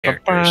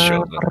characters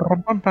show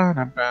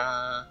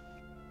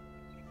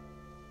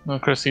Well,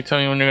 Christy, tell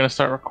me when you're gonna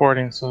start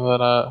recording so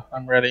that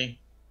I'm ready.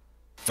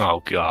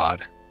 Oh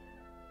God.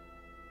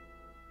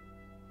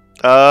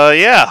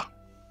 Yeah.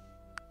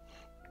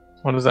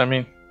 What does that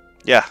mean?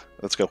 Yeah,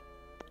 let's go.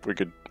 We're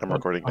good. I'm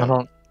recording now. I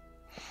don't.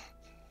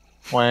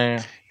 Wow.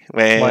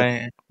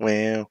 Wow.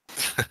 Wow. Wow.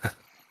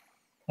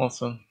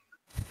 Listen.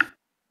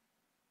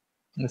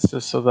 It's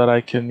just so that I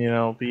can,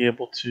 be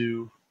able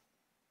to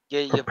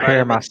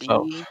prepare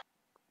myself. D.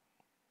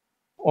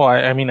 Well,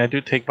 I mean, I do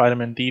take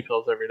vitamin D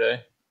pills every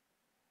day.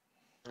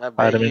 I bet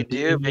Vitamin you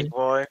do, D. big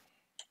boy.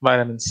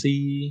 Vitamin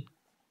C.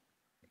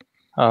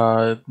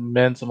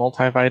 Men's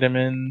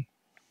multivitamin.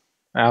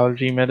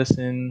 Allergy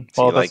medicine.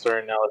 See, Well, that's like,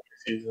 during allergy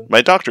season.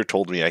 My doctor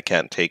told me I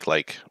can't take,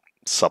 like,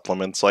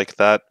 supplements like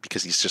that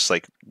because he's just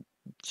like,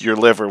 your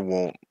liver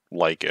won't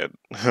like it.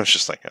 I was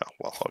just like, oh,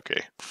 well,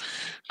 okay.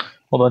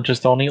 Well, then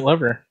just don't eat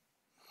liver.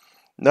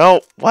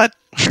 No, what?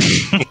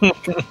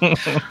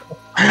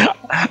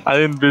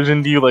 I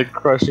envisioned you like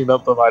crushing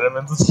up the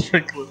vitamins and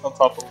sprinkling on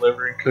top of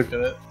liver and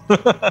cooking it.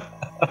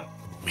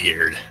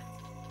 weird.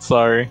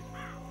 Sorry.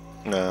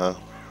 No.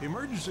 The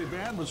emergency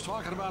band was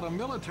talking about a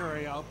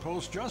military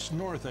outpost just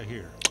north of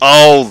here.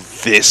 Oh,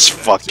 this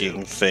fucking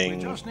We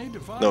thing. just need to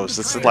find No, the is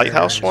this the trailers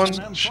lighthouse one? and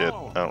then Shit,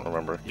 follow. I don't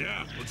remember.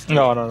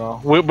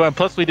 No. But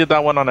plus we did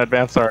that one on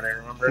Advanced Art, I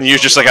remember. You're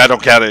just like, I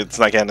don't count it. It's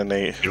not canon.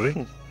 Do we?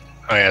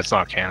 Oh yeah, it's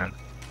not canon.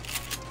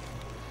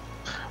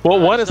 Well,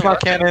 one is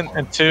not canon,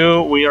 and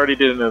two, we already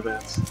did in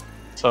advance.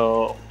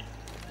 So,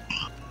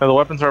 the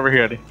weapons are over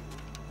here, Eddie.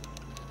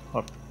 Oh.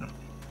 Is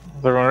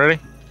everyone ready?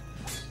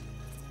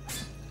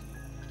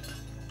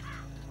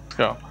 Let's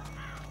go.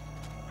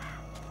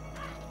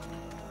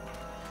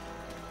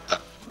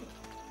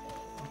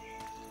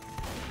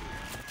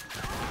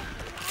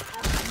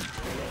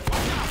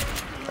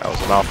 That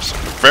was an officer.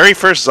 The very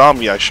first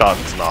zombie I shot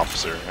was an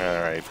officer.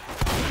 Alright.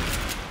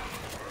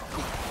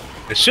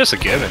 It's just a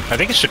given. I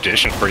think it's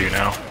tradition for you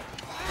now.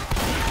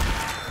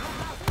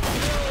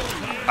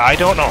 I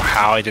don't know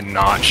how I did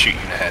not shoot you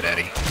in the head,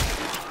 Eddie.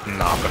 I'm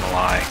not gonna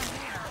lie.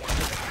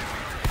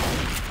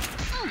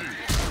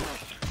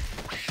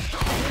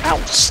 Ow,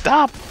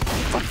 stop!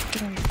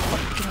 Fucking.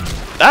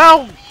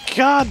 Ow!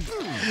 God!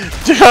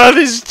 God,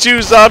 these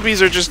two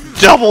zombies are just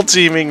double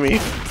teaming me.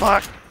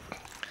 Fuck.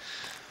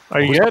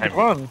 Are you good? Come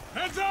on.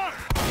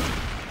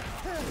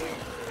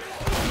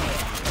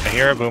 I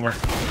hear a boomer.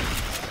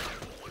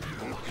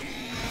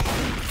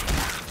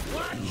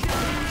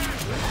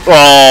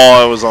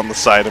 Oh, it was on the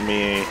side of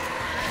me.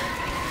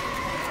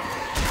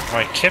 Oh,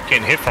 I kept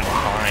getting hit from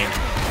behind.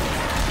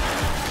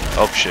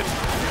 Oh shit.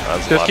 That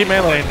was a Just lot. keep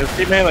meleeing, just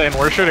keep meleeing.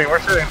 We're shooting.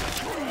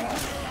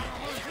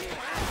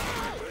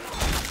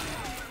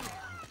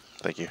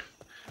 Thank you.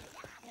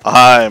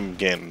 I'm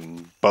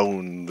getting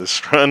boned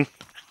this run.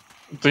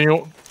 Do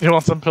you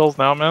want some pills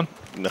now, man?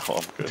 No,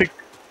 I'm good.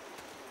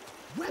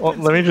 Well,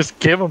 let me just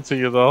give them to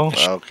you, though.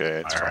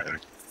 Okay, it's Alright. fine.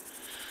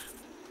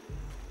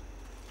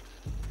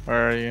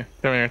 Where are you?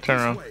 Come here, turn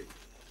around.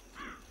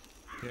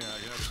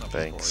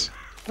 Thanks.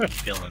 I have a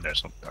feeling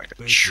there's something like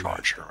a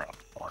charger around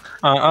the corner.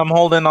 I'm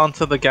holding on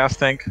to the gas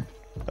tank.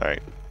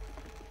 Alright.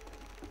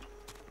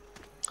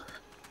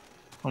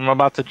 I'm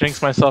about to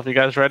jinx myself. You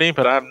guys ready?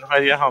 But I have no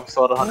idea how I'm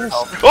still at 100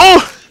 health.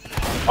 Oh!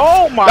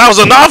 Oh my! That was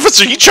an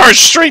officer! He charged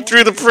straight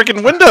through the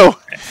freaking window!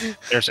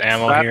 There's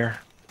ammo That- here.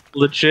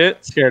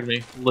 Legit scared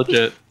me.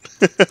 Legit.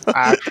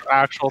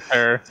 Actual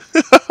terror.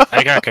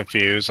 I got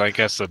confused. I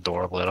guess the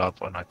door lit up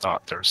when I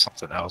thought there was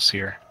something else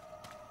here.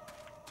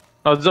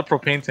 Oh, there's a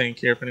propane tank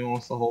here if anyone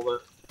wants to hold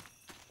it.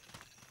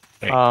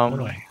 Wait, Um, what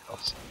do I?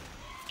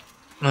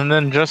 And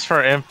then just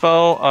for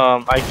info,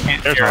 I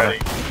can't There's hear one. Eddie.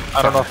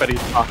 I don't know if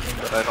Eddie's talking,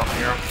 but I don't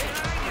hear him.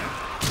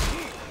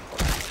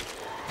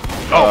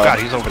 Oh God,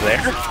 he's over there.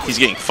 He's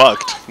getting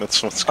fucked.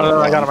 That's what's going Oh,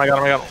 on. I got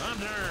him.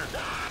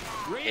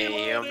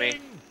 Hey, you know me.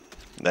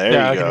 There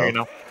Yeah, I you can go. hear you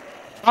now.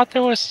 Thought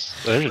there was.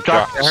 There's a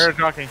drop. Jockey, I heard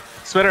jockey.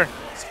 Spitter.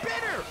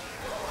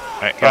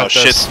 Right, Oh, got the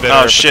shit. spitter,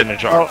 Oh, but shit. then a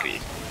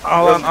jockey.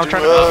 Hold on, I'm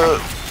trying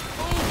to.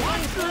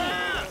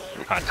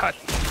 Cut.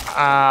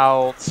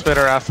 Ow,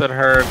 spitter acid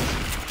hurt.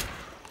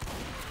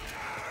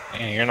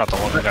 Man, you're not the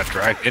one who got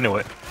dragged into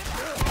it.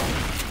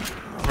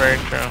 Very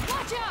true.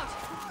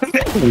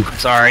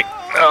 Sorry.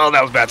 Oh,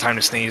 that was a bad time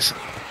to sneeze.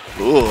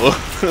 Ooh.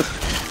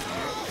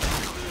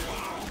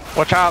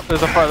 Watch out!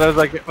 There's a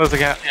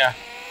cat. Yeah.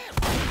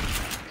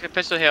 Good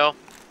Pistol Hill.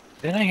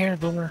 Did I hear a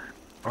boomer?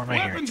 Or am I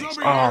hearing things?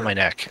 Oh, my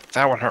neck.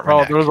 That one hurt my Oh,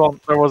 neck.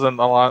 there wasn't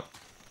a lot.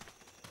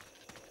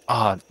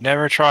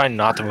 Never try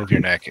not to move your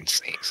neck and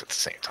sneeze at the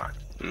same time.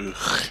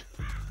 Ugh.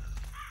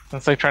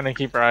 It's like trying to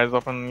keep your eyes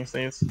open these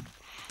days.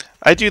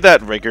 I do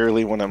that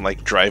regularly when I'm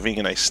like driving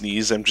and I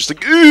sneeze. I'm just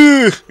like,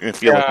 ooh! And I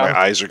feel like Yeah. my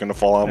eyes are gonna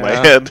fall on my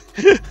Yeah. head.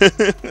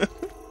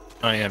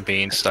 I am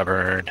being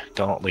stubborn.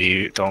 Don't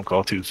leave. Don't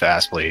go too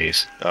fast,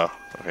 please. Oh,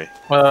 okay.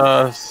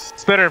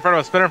 Spitter in front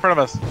of us. Spitter in front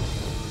of us.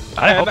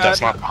 I And, hope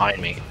that's uh, not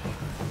behind me.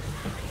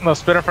 No,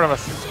 spitter in front of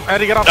us.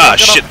 Eddie, get off. Ah, get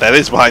shit! Off. That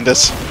is behind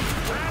us.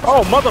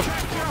 Oh, mother.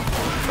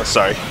 Oh,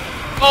 sorry.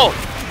 Oh!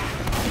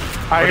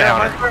 I We're hear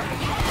down. Hunter.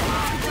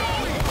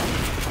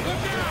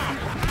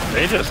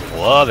 They just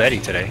love Eddie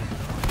today.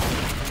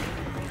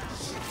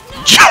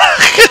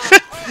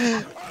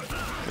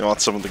 You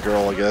want some of the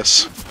girl, I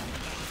guess.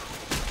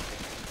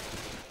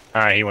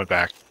 Alright, he went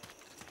back.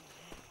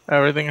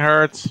 Everything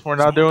hurts. We're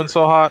not doing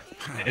so hot.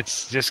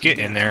 It's just get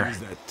in there. Use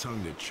that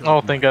tongue to choke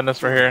Oh, thank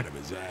goodness we're here. out of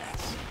his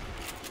ass.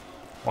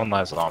 One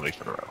last zombie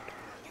for the road.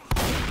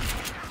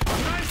 For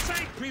Christ's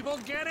sake, people,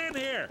 get in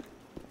here!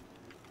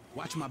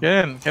 Watch my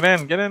Get in, get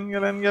in, get in,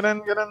 get in, get in,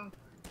 get in.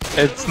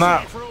 It's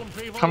not. room,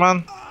 people. Come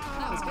on.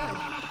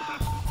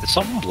 Did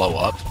something blow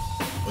up?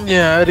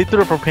 Yeah, Eddie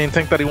threw a propane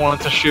tank that he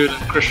wanted to shoot,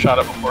 and Chris shot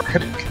it before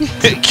hitting.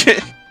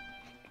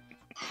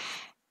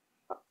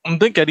 I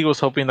think Eddie was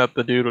hoping that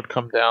the dude would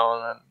come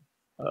down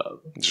and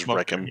Just smoke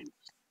wreck him.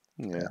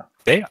 Yeah.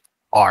 They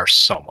are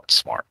somewhat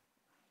smart.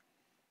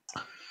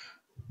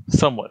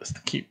 Somewhat is the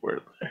key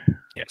word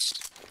there. Yes.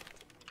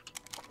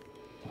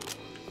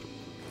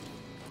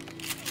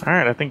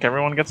 Alright, I think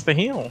everyone gets the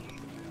heal.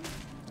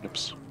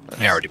 Oops.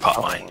 I already popped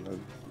I mine. wanted-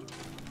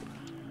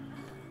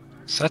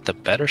 Is that the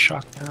better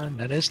shotgun?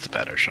 That is the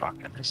better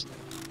shotgun, isn't it?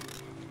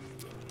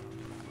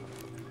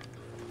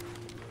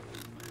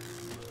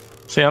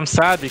 See, I'm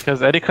sad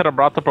because Eddie could have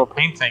brought the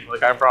propane tank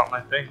like I brought my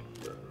thing.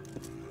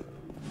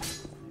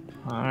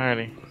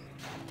 Alrighty.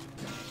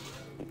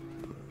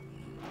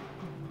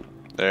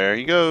 There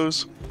he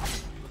goes.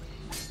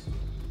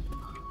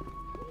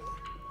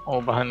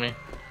 Oh, behind me.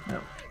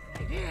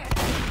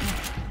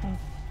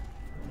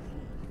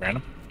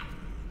 Random?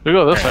 We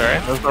go this way,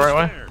 right? That's the right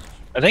way?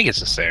 I think it's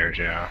the stairs,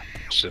 yeah.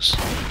 It's just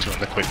doing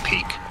the quick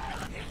peek.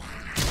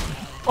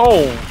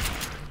 Oh!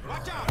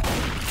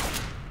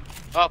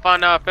 Oh,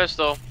 found a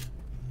pistol.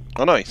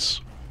 Oh,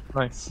 nice.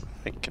 Nice.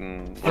 I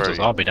can. There's Where a are you?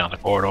 zombie down the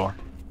corridor.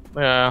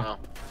 Yeah.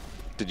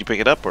 Did you pick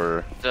it up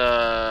or?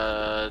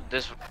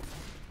 This one.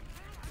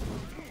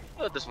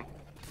 Oh, this one.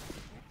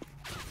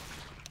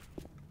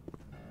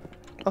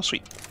 Oh,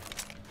 sweet.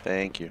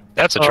 Thank you.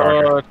 That's a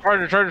charger.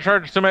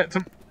 Charger.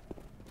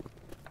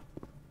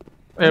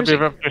 Yep, is he?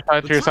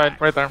 to your side,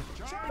 right there.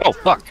 Oh,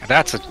 fuck.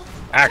 That's an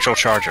actual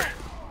charger.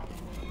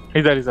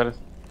 He's dead.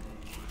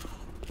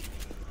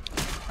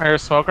 I hear a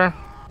smoker.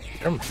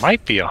 There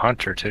might be a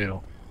hunter,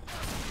 too.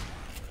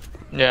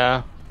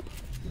 Yeah.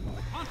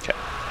 Okay.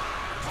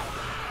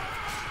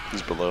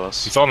 He's below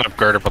us. He's on the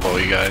girder below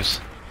you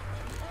guys.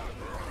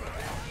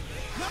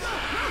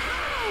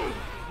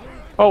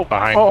 Oh,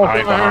 Behind-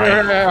 okay,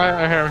 behind.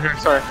 I hear him here.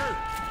 Sorry.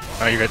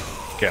 Oh, you're good.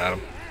 Got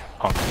him.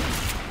 Punk.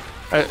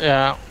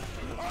 Yeah.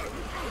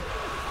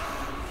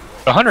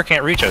 The hunter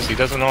can't reach us. He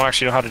doesn't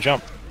actually know how to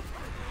jump.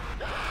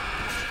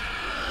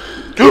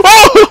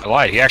 Oh! I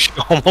lied. He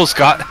actually almost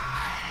got...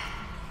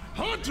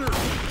 Hunter!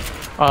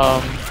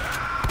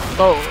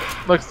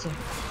 Oh, looks.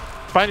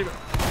 Find you.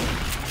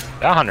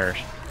 That hunter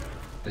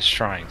is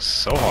trying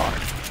so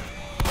hard.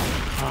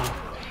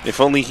 If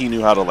only he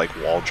knew how to like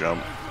wall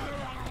jump.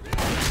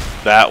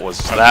 That was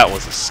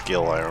a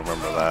skill. I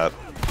remember that.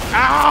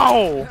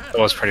 Ow! That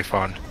was pretty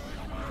fun.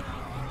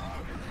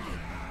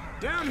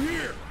 Down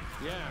here!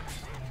 Yeah.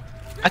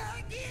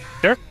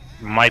 There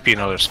might be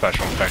another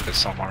special effect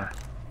somewhere.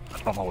 I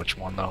don't know which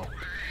one though.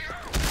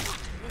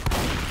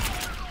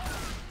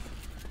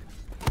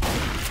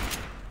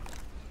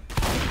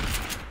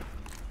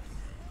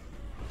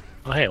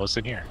 Oh hey, what's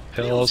in here?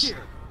 Pills.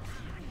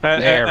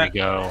 There we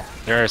go.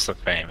 There's the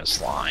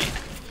famous line.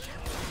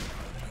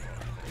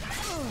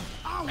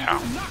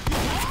 Ow.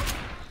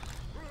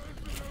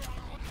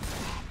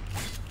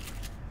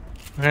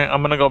 Okay,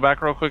 I'm gonna go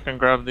back real quick and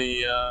grab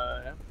the.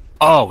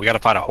 Oh, we gotta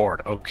fight a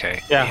horde.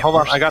 Okay. Yeah, hold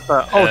on. I got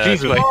the. Oh, Uh,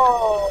 Jesus. too late.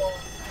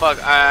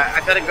 Fuck, I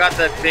thought I got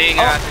the thing.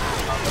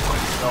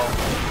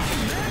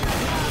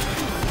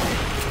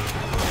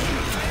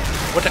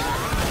 What the?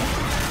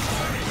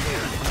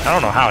 I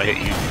don't know how I hit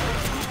you.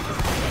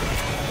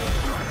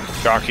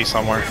 Jockey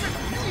somewhere.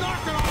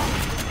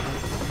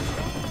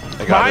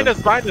 I got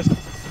Behind us.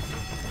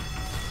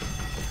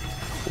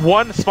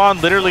 One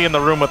spawned literally in the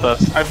room with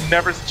us. I've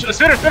never.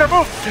 Spinner,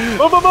 move!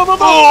 Move!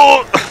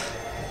 Oh!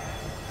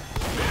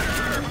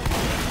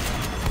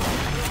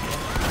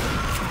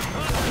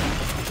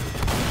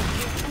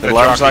 The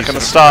alarm's not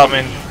gonna stop.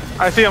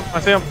 I see him.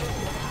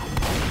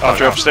 Oh,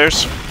 you're no.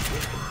 upstairs.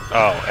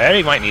 Oh,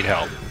 Eddie might need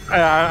help.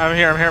 I'm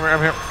here.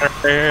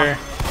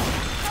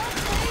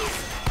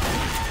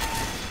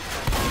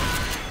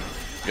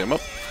 Get him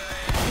up.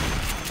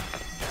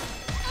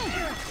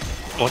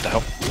 What the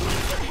hell?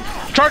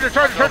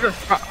 Charger!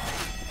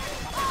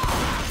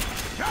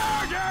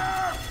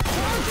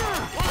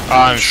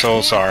 I'm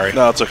so sorry.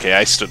 No, it's okay.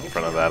 I stood in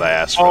front of that. I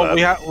asked for Oh,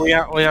 that.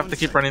 we have to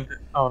keep running.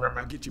 Oh, never I'll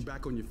mind. get you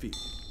back on your feet.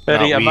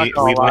 Betty, I'm not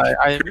gonna lie.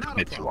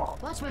 It too long.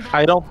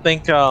 I don't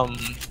think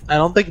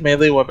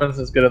melee weapons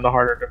is good in the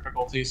harder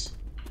difficulties.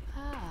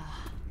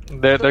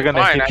 They're gonna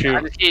Fine, hit you.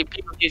 I just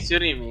people keep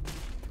shooting me.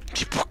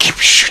 People keep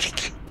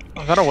shooting.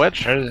 I got a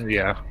wedge.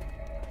 Yeah.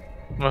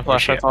 My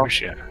Where's she flashlight's at? off. Where's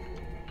she at?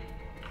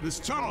 This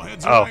tunnel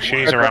heads Oh, right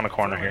she's around the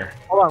corner here.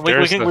 Hold on, we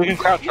There's can the-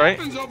 crouch, right?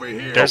 Weapons over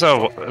here.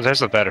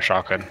 There's a better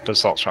shotgun. The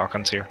assault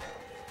shotgun's here.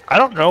 I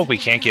don't know if we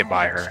can't get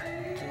by her.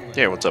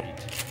 Yeah, what's up?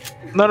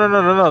 No.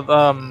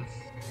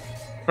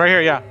 Right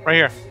here, yeah, right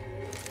here.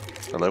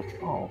 Hello?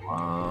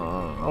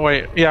 Oh,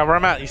 wait, yeah, where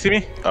I'm at. You see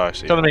me? Oh, I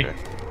see. Come to me. Okay.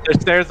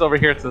 There's stairs over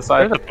here to the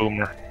side. There's a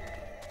boomer.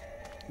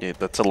 Yeah,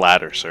 that's a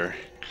ladder, sir.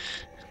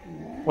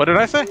 What did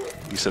I say?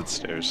 You said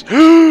stairs.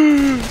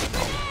 Stupid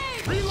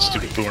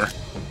boomer.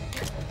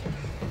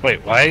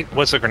 Wait, why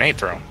was the grenade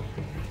thrown?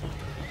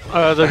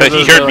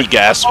 He heard me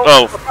gasp.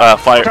 Oh,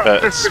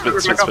 fire.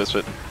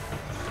 Spit.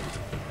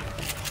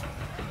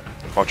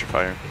 Watch your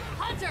fire.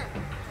 Hunter!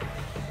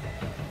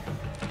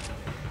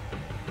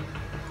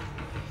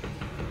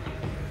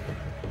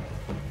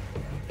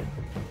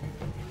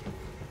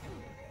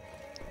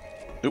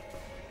 Nope.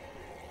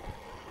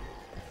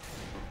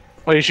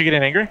 Wait, is she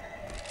getting angry?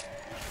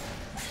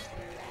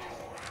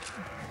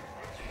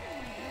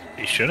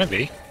 He shouldn't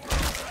be.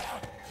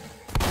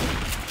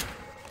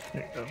 There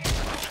you go.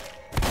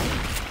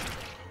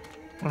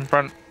 In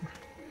front.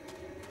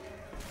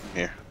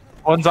 Here.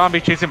 One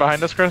zombie chasing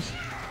behind us, Chris.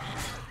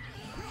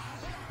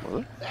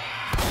 What?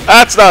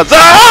 That's not.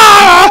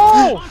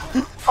 Ah!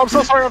 I'm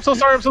so sorry.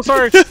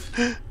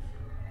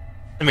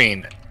 I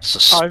mean, it's a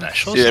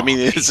special. Yeah, I mean,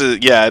 it is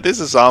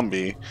a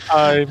zombie.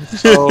 I'm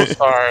so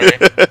sorry.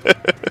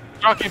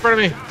 Jockey in front of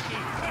me.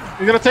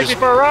 You're gonna take me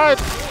for a ride.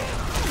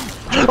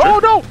 Oh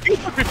no! He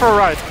took me for a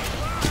ride.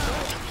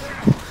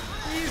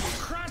 He's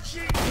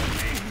crushing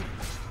me.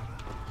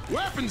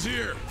 Weapons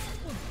here.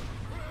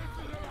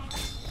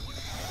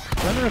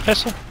 Is that a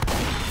pistol?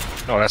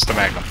 No, that's the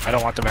Magnum. I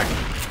don't want the Magnum.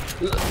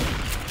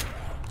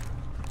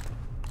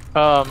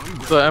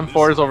 The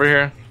M4 is over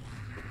here.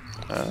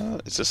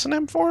 Is this an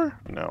M4?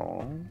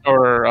 No.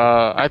 Or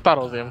I thought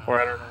it was the M4.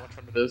 I don't know which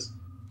one it is.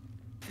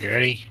 You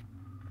ready?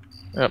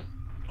 Yep.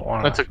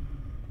 Wanna...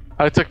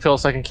 I took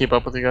pills so I can keep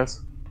up with you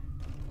guys.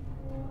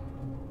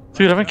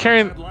 Dude, I've been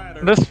carrying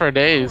this for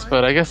days,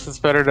 but I guess it's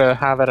better to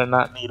have it and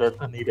not need it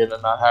than need it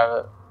and not have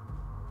it.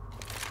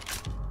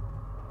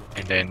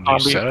 And then you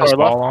set us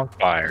all on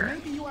fire.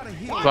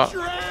 But,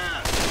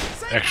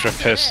 Extra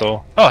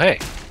pistol. Oh, hey.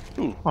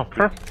 Ooh, oh,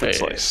 perfect.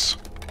 slice.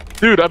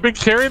 Dude, I've been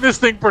carrying this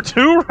thing for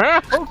 2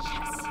 rounds!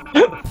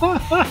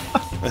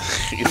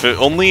 If it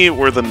only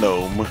were the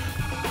gnome.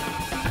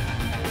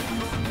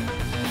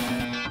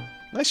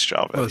 Nice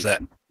job, Eddie. What was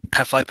that?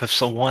 Half-Life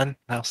Pistol 1?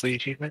 That's the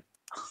achievement?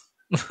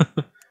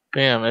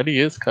 Damn, Eddie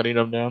is cutting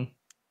them down.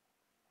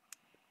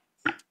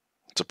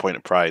 It's a point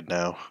of pride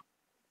now.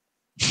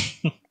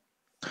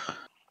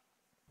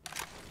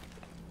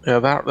 Yeah,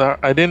 that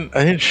I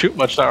didn't shoot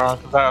much that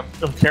round because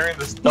I'm carrying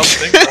this dumb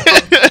thing.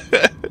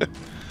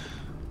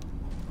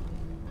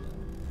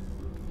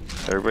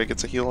 Everybody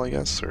gets a heal, I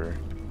guess, or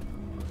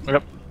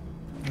Yep.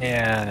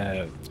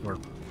 Yeah, we're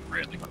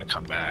really going to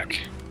come back.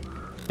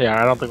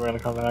 Yeah, I don't think we're gonna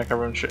come back.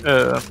 Everyone should.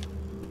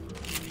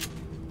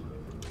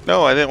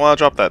 no, I didn't want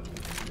to drop that.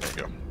 There you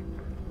go.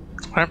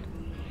 Alright.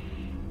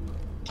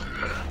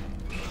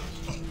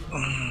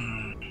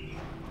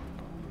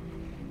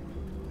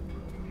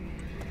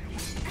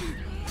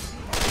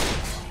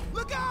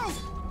 Look out!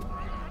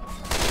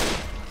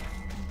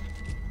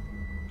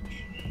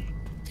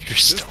 You're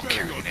still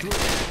carrying it.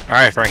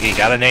 Alright, Frankie,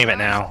 gotta name it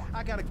now.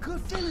 I got a good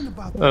feeling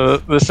about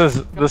that. This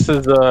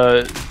is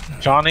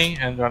Johnny,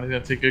 and Johnny's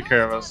gonna take good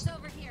care of us.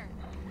 Over here.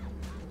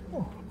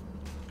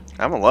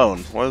 I'm alone.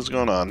 What is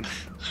going on?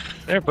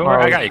 There, Boomer,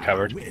 I got you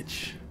covered.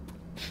 Witch.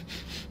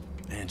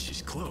 Man,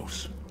 she's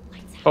close.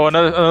 Oh,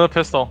 another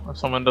pistol. If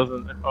someone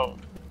doesn't. Oh.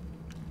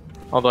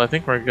 Although I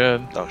think we're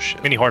good. Oh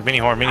shit. Mini horde.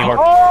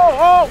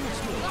 Oh!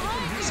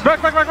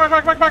 Back up!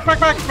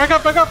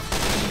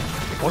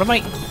 What am I?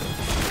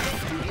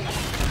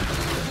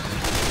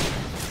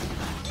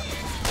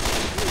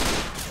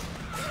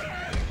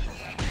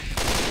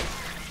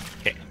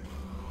 Okay.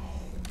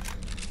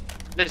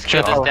 Let's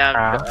kill this Oh,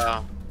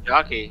 damn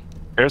jockey.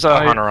 There's a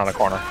hunter on the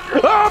corner.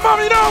 Oh,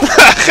 mommy, no!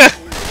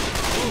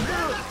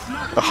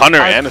 A hunter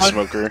and a punched-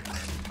 smoker.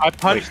 I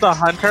punched the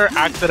hunter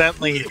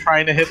accidentally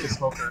trying to hit the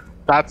smoker.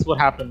 That's what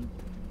happened.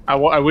 I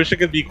wish I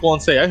could be cool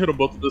and say I hit them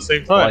both at the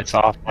same time. Lights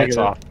off. Lights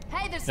off.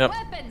 Hey, there's Yep.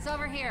 weapons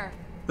over here.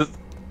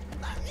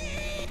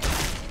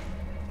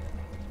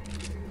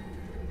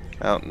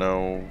 I don't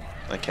know.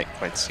 I can't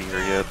quite see her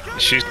yet.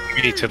 She's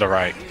really to the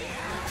right.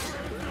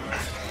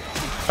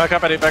 Back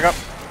up, Eddie. Back up.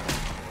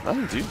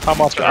 Oh, dude.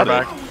 I'm off Got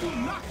our it. back.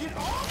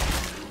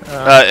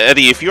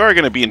 Eddie, if you are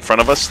going to be in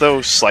front of us,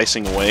 though,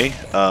 slicing away,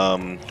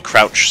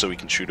 crouch so we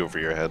can shoot over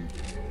your head.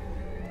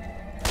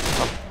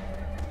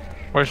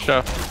 Where's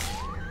Jeff?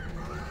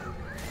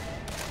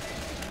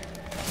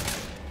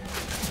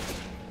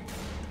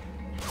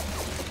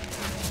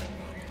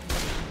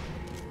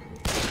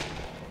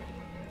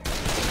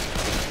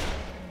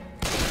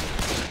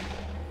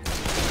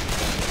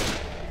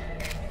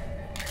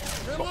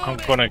 I'm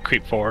gonna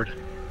creep forward.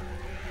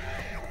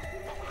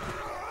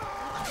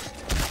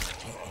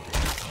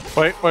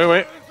 Wait.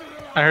 I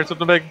heard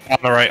something big. On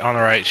the right.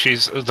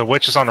 The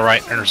witch is on the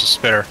right, and there's a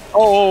spitter.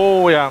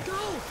 Oh, yeah.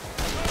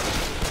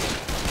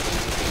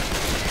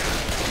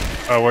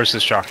 Oh, where's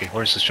this jockey?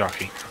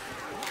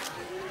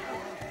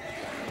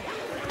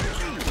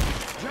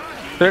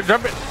 They're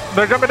jumping.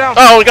 They're jumping down.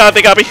 Oh god,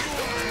 they got me.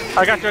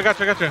 I got you. I got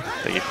you. I got you.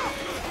 Thank you.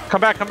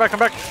 Come back. Come back. Come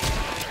back.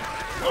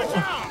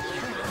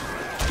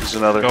 There's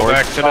another Go horde.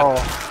 back to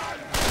the.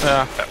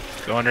 Yeah.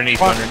 Go underneath.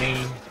 What?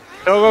 Underneath.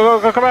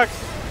 Go. Come back.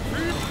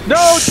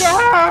 No,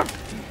 Jeff!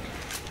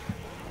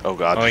 Oh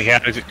god. Oh, he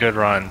had a good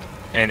run,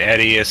 and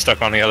Eddie is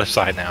stuck on the other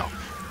side now.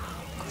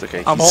 It's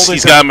okay. I'm He's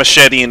holding got a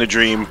machete in a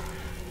dream.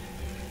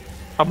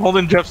 I'm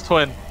holding Jeff's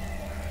twin.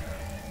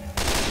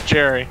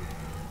 Jerry.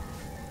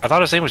 I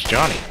thought his name was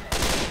Johnny.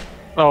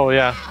 Oh,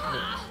 yeah.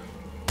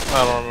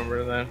 I don't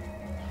remember that.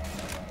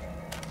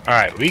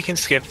 Alright, we can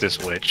skip this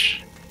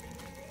witch.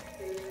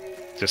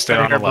 Just stay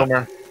I on the hear left.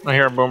 Boomer. I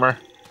hear a Boomer.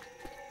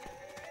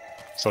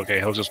 It's okay,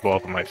 he'll just blow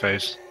up in my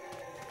face.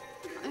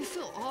 I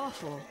feel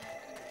awful.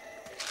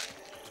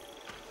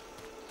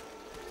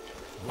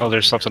 Oh,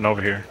 there's something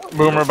over here.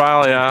 Boomer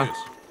Bile, yeah.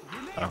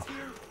 Oh.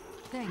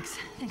 Thanks.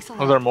 Thanks a lot.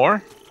 Was there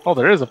more? Oh,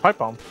 there is a pipe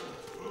bomb.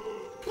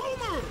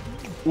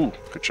 Ooh,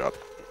 good shot.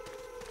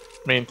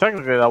 I mean,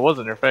 technically that was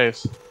in your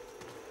face.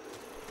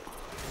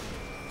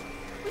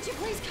 Would you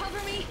please cover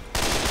me?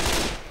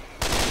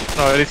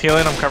 Oh, Eddie's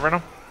healing. I'm covering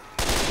him.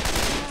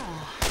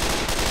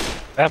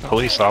 That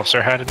police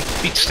officer had a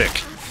beat stick.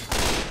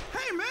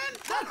 Hey, man!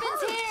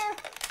 Weapons here.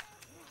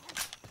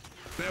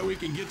 Bet we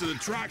can get to the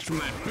tracks from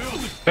that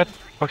building. That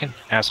fucking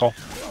asshole.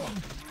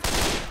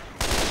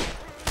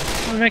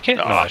 What did I get?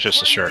 No, it's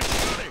just a shirt.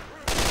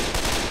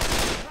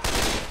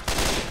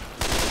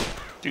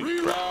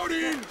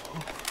 Reloading!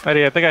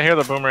 Eddie, I think I hear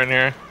the Boomer in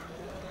here.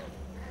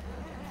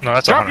 No,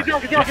 that's a hunter.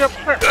 Drop.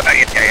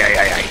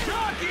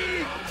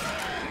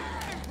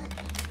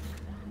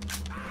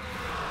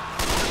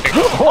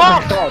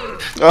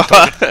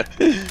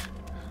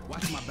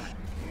 Watch my back.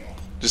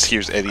 Just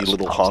hears Eddie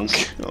little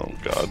honk. Oh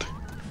god.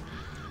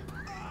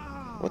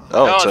 What?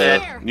 Oh, it's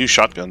there. a new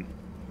shotgun.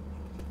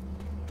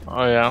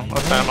 Oh yeah,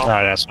 that's ammo.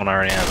 Alright, that's one I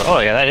already have. Oh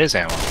yeah, that is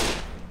ammo.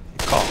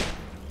 Good call.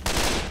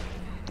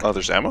 Oh,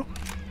 there's ammo?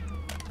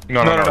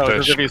 No, No, the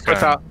because if you switch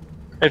shotgun. out,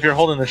 if you're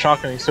holding the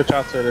shotgun, you switch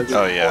out to it. It's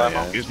Oh yeah, full ammo.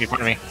 yeah. Excuse me,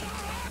 pardon me.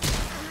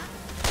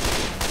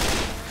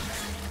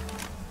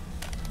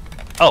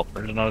 Oh,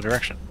 there's another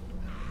direction.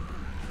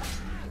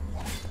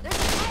 There's a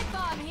pipe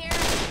bomb here.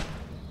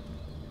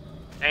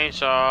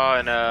 Chainsaw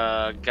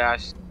and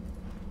gas.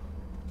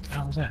 What the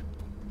hell was that?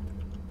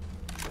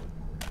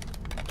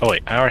 Oh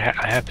wait, I already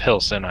I have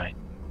pills, didn't I?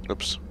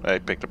 Oops, I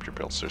picked up your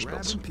pills. There's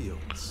pills. Grabbing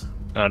pills.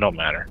 No, it don't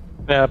matter.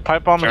 Yeah,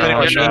 pipe bomb. If Turn anyone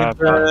on needs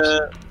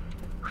shot,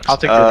 I'll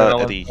take the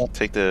adrenaline. Eddie,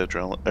 take the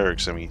adrenaline. Or,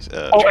 excuse me.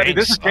 Oh, Eddie,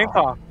 there's a chainsaw.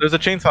 chainsaw. There's a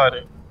chainsaw,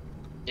 Eddie.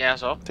 Yeah,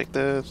 so. Take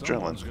the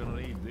Someone's adrenaline.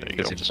 gonna need There you these.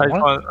 go. Is it I just just,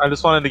 one? I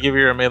just wanted to give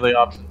you your melee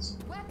options.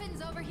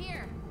 Weapons over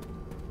here.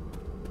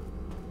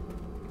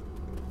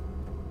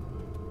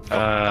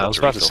 I was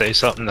about to say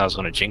something, I was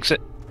gonna jinx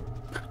it.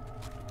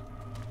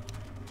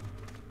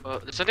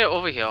 There's something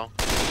over here.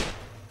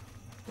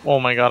 Oh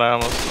my god, I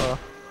almost.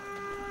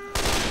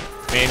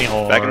 Mini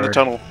horde. Back in the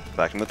tunnel.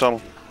 Back in the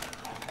tunnel.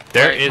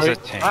 There Wait, is a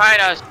wait. tank.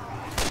 Behind us!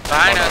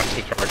 Behind Hold on, us!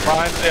 take charger.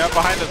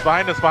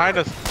 Behind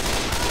us.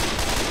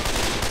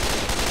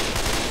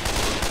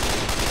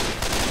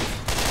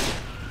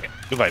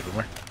 Goodbye,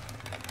 Boomer.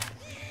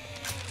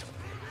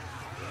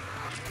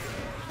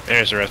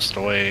 There's the rest of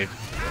the wave.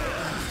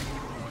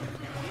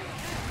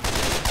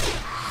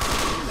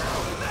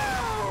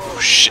 Oh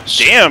shit!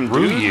 Damn,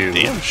 Screw dude. you.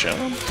 Damn,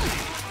 Sean.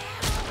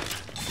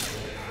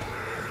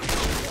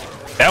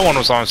 That one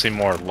was honestly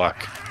more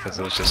luck, because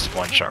it was just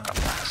one shotgun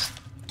blast.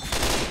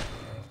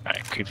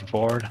 Alright, creeping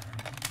forward.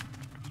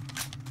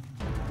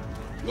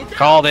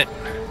 Called it.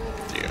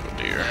 Dear, oh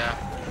dear.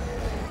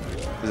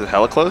 Yeah. Is it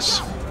hella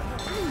close?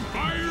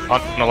 On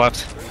the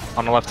left.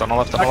 On the left, on the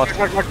left, on the left.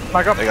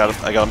 Back up. I got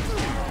him. I got him.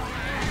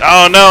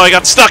 Oh no! I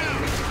got stuck.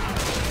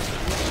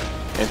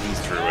 And he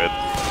threw it.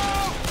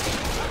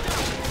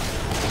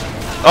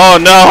 Oh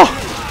no!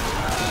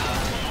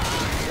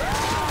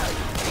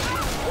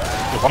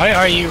 Why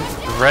are you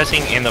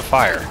rezzing in the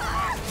fire?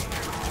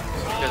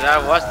 Because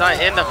I was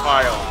not in the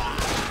fire.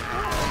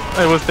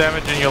 It was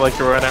damaging you like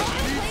you were in it.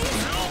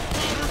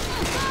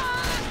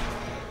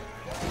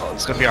 Oh,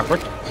 it's gonna be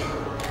awkward.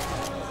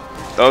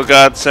 Oh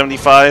god,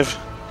 75.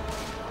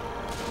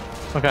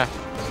 Okay.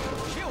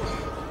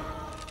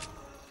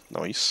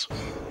 Nice.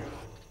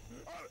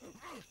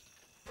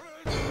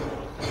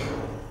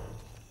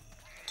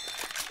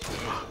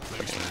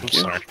 Oops,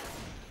 sorry.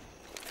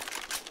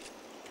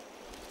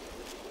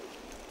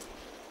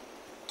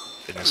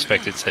 Didn't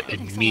expect it to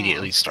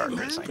immediately start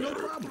racing.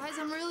 Guys,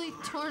 I'm really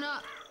torn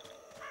up.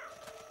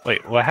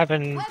 Wait, what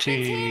happened to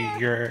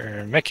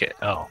your mech kit?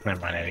 Oh, never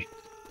mind, Eddie.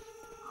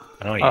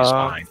 I know he's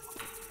fine.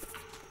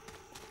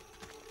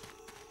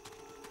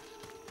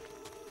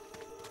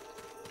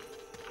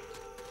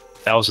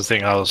 That was the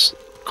thing I was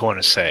going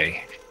to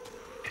say.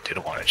 I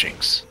didn't want to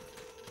jinx.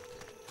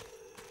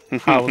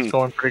 It's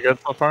going pretty good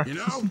so far. You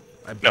know,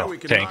 I bet No, we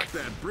can tank. knock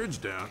that bridge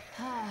down.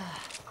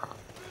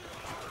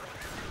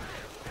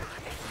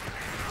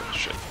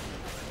 Shit.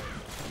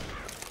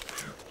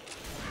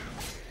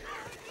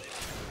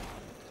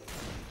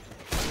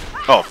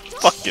 Oh,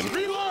 fucking.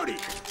 Reloading!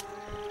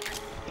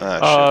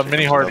 Ah, shit,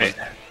 mini here horde. comes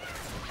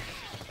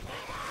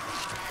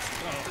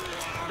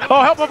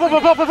Oh, help, help, help,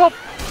 help, help, help, help!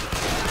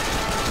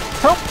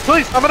 Help,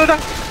 please, I'm gonna die!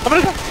 I'm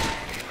gonna die!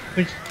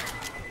 Thanks.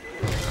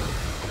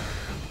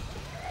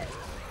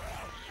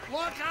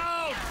 Look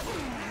out!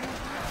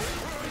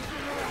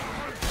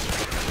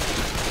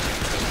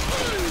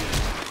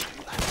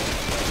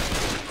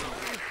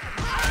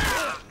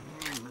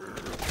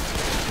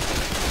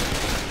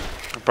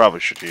 I probably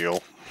should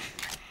heal.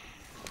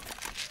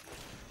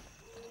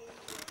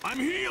 I'm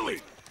healing.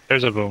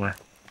 There's a boomer.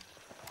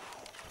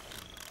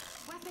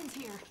 Weapons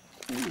here.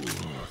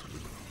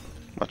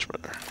 Much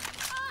better.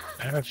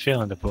 I have a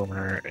feeling the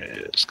boomer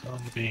is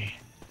going to be.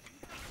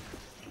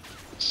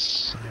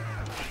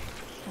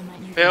 I might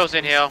need Bill's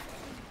in here.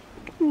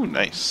 Ooh,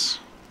 nice.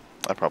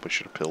 I probably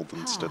should have pilled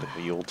instead of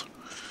healed.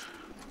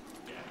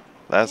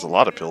 That's a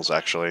lot of pills,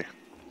 actually.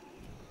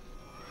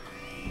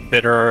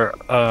 Bitter,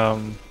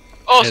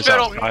 Oh, is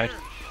Spittle! outside.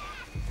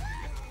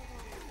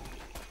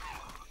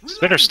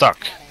 Spitter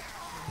stuck.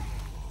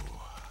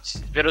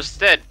 Spittle's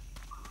dead.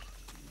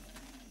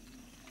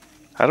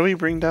 How do we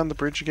bring down the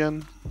bridge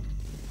again?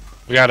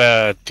 We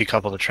gotta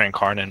decouple the train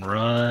card and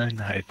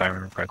run, if I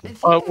remember correctly.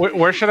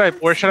 Where should I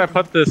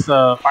put this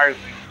fire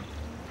thing?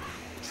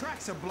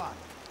 Tracks are blocked.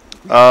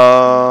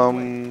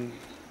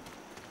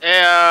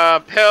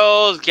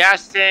 Pills,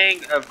 gas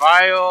tank, a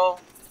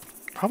vial.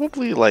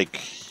 Probably like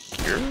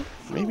here,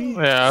 maybe?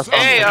 Yeah.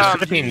 Hey, It's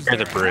gonna be near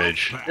the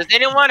bridge. does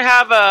anyone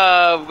have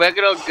a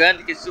regular gun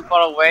to get super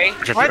far away?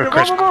 Chris,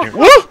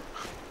 Woo!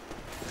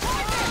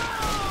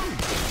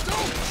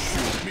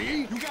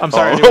 I'm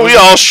sorry. Oh, we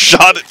all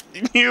shot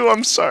at you.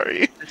 I'm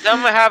sorry. Does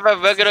someone have a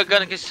regular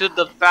gun to get shoot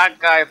the fat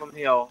guy from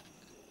here?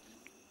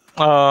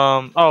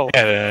 Oh.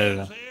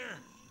 Yeah,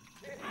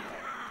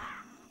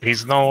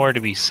 he's nowhere to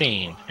be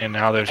seen, and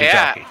now there's a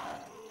Yeah. jockey.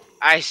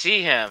 I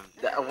see him.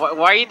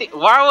 Why you think?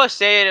 Why would I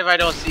say it if I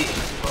don't see him,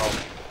 bro?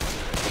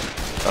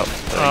 Oh,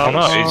 I don't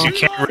know. You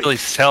can't really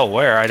tell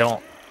where. I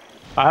don't.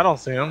 I don't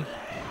see him.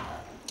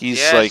 he's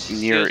Yes, like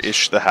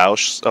near-ish the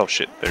house. Oh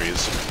shit, there he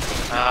is.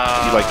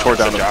 He like tore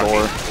down the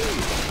door.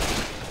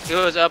 He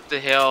was up the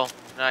hill.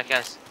 No, I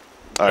can't.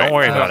 All Don't right.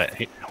 worry about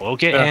it. We'll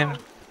get Yeah. him.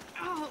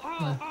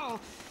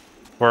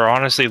 We're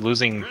honestly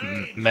losing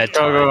med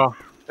time. Go, go, go.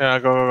 Yeah,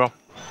 go, go, go.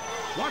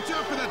 Watch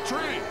out for that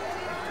train.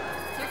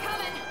 They're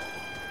coming.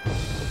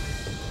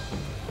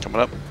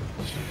 Coming up.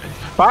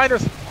 Behind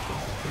us.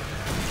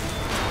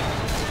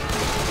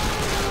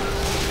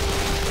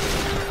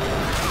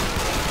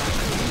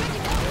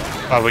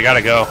 Oh, we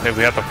gotta go.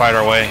 We have to fight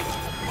our way.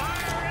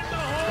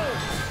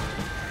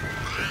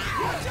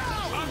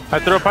 I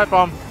threw a pipe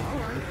bomb.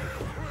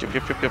 Yep,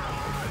 yep, yep, yep.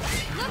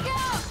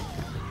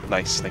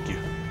 Nice, thank you.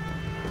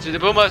 So the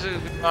boomers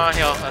on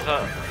hill. I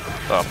thought.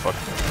 Oh fuck.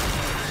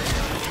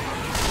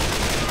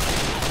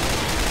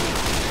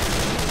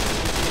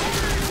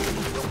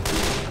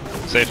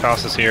 Safe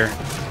house is here.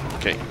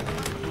 Okay.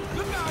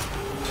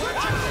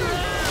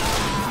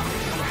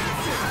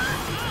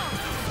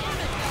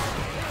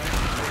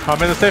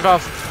 I'm in the safe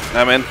house.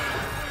 I'm in.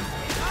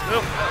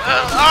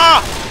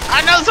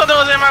 I know something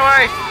was in my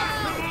way.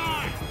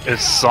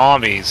 It's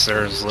zombies.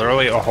 There's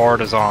literally a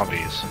horde of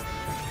zombies.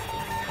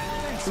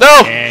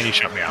 No! And you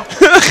shut me out.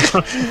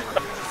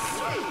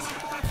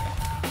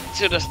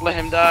 Should just let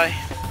him die.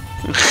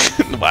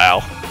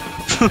 Wow.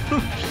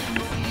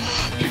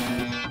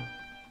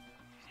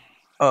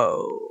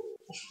 Oh.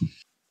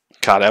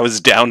 God, I was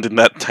downed in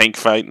that tank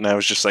fight, and I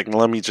was just like,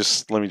 let me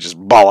just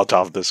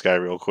Molotov this guy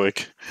real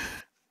quick.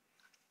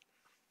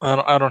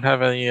 I don't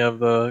have any of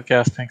the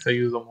gas tanks. I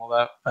use them all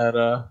that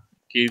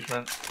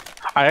engagement.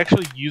 I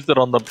actually used it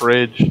on the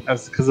bridge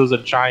as because there was a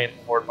giant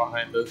horde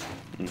behind us.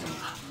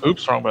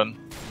 Oops, wrong button.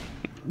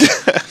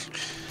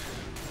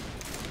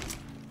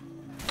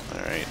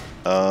 All right.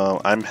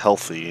 I'm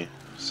healthy,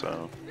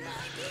 so.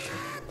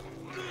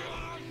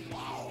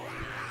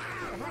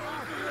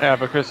 Yeah,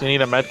 but Chris, you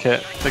need a med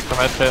kit. Take the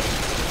med kit.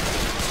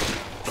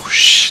 Oh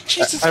shit!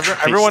 Jesus Christ,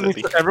 everyone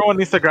Eddie.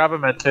 needs to grab a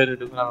med kit who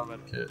doesn't have a med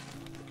kit.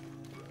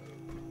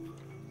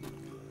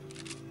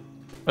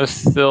 There's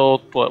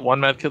still what, one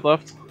med kit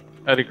left?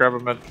 Eddie, grab a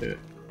med kit.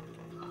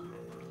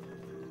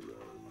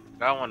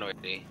 Got one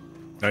with me.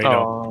 No, you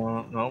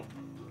don't. No.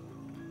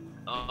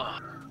 Oh.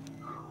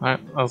 Alright,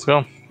 let's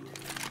go.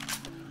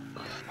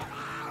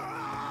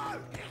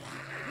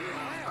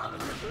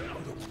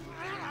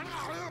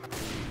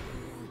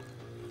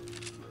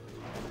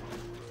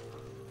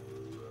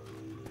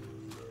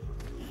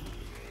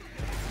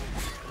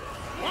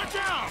 Watch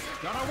out!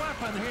 Got a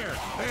weapon here.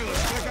 Hey,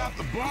 let's check out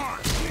the barn.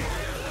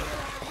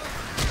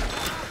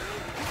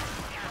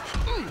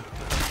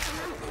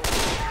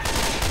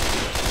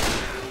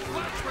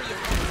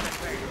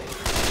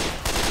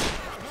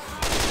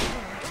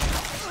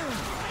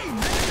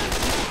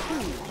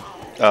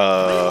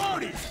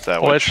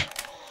 That Which? witch.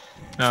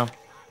 No.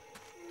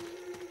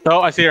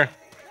 Oh, I see her.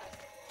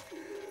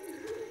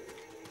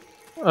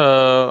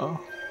 Oh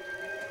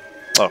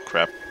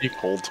crap.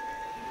 Hold.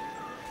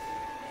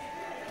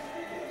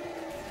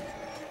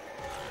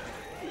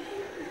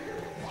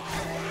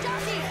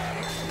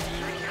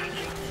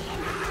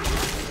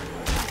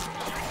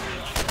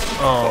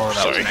 Oh, that was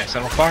sorry. an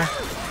accidental fire.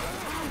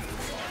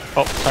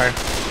 Oh, sorry.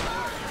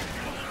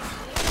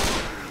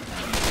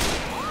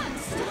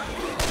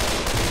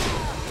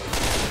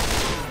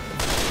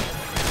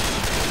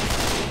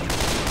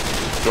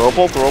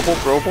 Throwable, throwable,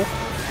 throwable.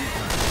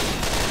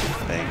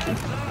 Thank you.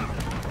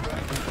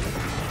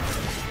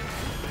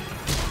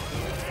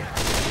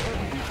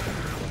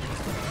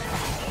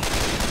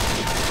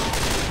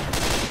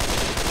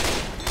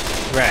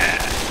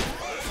 Rad.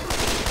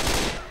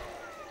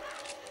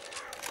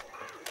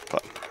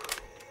 But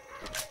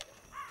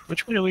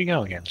Which way do we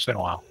go again? It's been a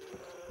while.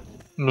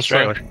 This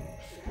way. Straight.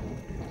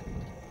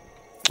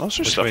 oh, is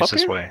there Which stuff way up is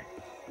this here? way?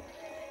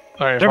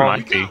 Alright, There hold on.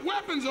 might be.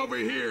 Weapons over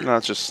here. No,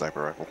 it's just a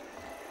sniper rifle.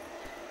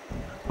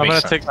 I'm gonna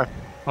Makes take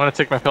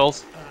sense. my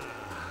pills.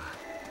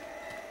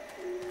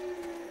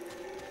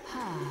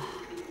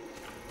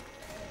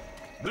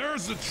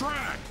 There's the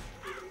track.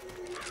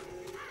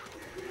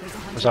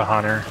 There's a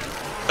hunter.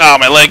 Oh,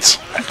 my legs!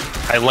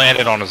 I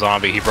landed on a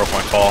zombie. He broke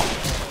my fall.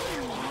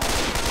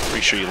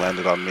 Pretty sure you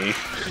landed on me.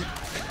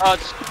 Oh,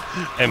 it's,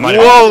 It might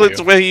Whoa, have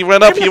that's where he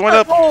went up, he went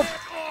up!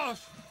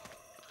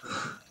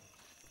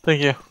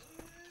 Thank you.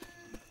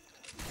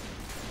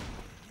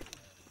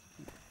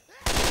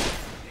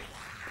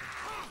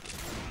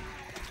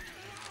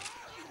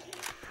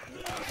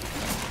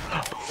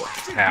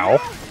 Ow.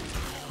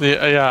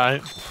 Yeah,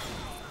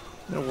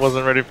 I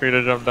wasn't ready for you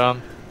to jump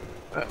down.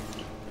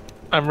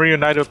 I'm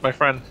reunited with my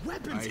friend.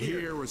 I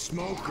hear a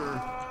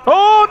smoker.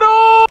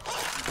 Oh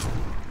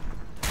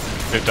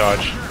Good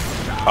dodge.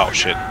 Oh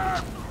shit.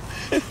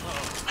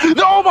 no!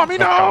 No, mommy,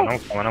 no!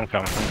 I'm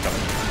coming.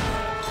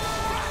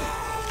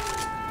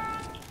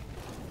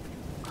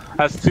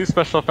 That's too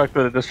special effect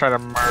that it just tried to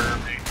murder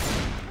me.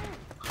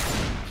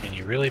 Can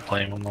you really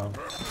blame him though?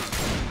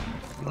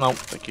 Nope.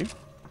 Thank you.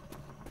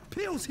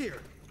 Pills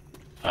here.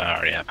 I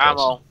already have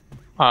pills.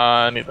 ammo.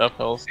 I need that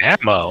pills.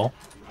 Ammo?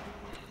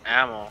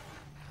 Ammo.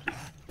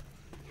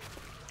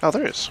 Oh,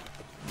 there is.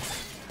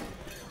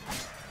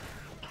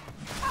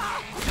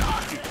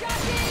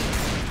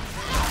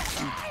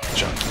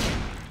 Junkie.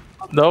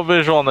 No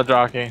visual on the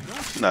jockey.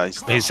 No,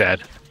 He's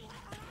dead.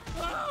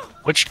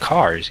 Which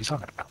car is he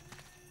talking about?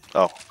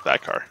 Oh,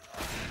 that car.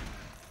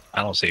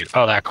 I don't see it.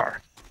 Oh, that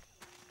car.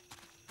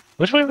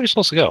 Which way are we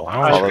supposed to go? I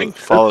don't I know. think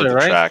Follow this the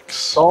way, right?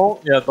 tracks.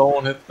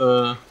 Don't hit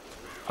the...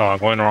 Oh, I'm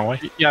going the wrong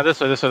way? Yeah, this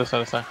way.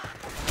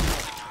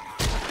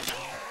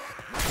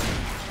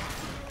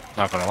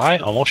 Not gonna lie,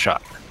 almost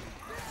shot.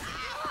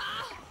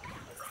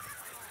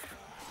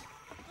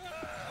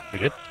 We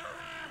good?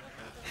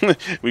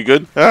 We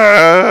good?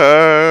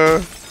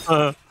 Ah!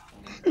 A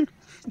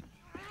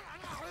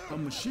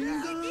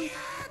machine gun.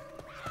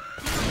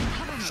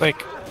 It's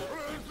like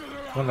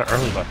one of the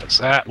early weapons.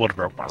 That would have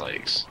broke my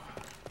legs.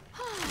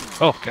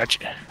 Oh,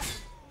 gotcha.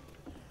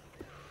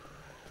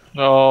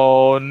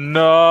 Oh,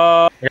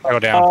 no! I gotta go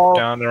down. Oh.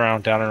 Down and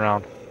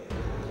around.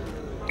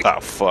 Oh,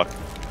 fuck.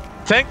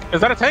 Tank?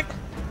 Is that a tank?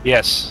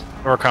 Yes.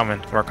 We're coming.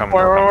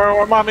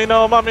 Where, mommy,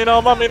 no. No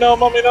whammies.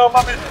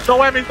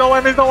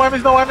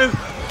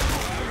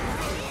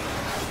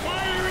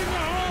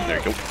 There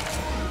you go.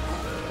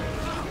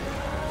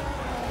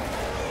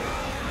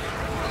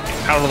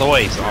 Out of the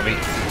way, zombie.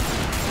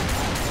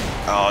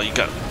 Oh, you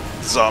got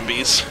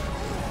zombies.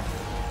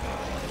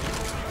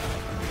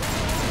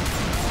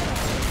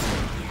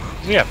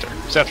 Who's he after?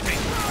 He's after me.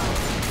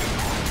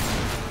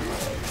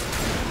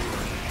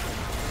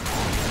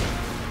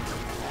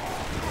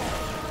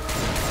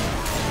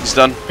 He's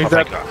done. He's Oh,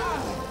 dead. thank God.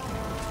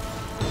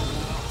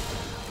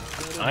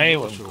 I am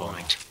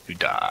going to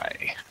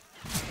die.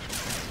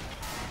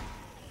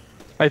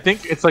 I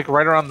think it's like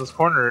right around this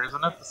corner,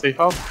 isn't it? The safe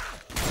house?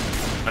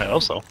 I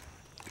hope so.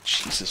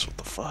 Jesus, what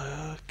the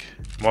fuck?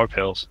 More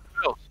pills.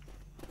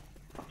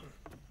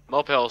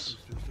 Mo pills.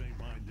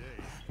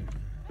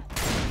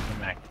 Come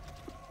back.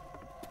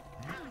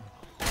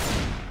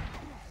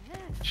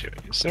 Shoot,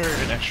 is there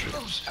an extra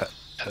pill?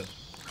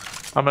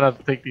 I'm gonna have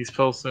to take these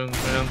pills soon,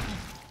 man.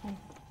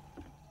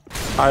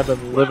 I've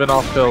been living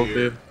off pills,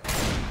 dude.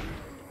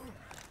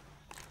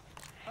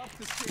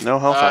 No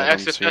health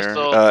items extra here.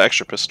 pistol.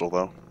 Extra pistol,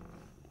 though.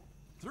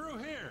 Through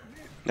here.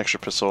 Extra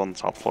pistol on the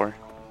top floor.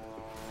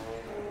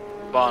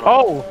 Bottom.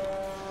 Oh!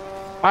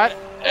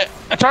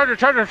 A charger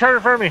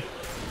for me!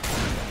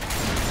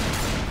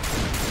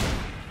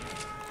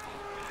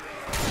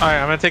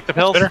 Alright, I'm gonna take the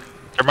pills. Spitter?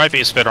 There might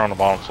be a spitter on the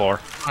bottom floor.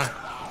 And,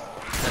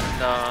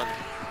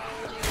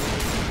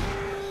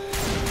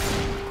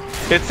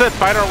 It said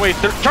find our way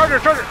through. Charger!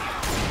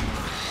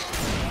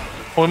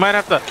 We might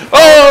have to.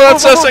 Oh,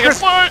 that's oh, the second Chris.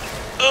 floor!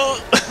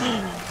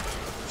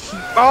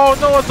 Oh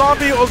no, a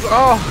zombie was.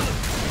 Oh!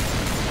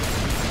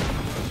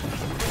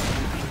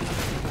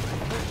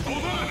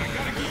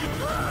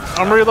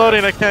 I'm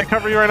reloading, I can't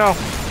cover you right now.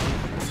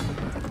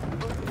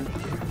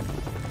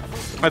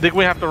 I think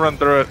we have to run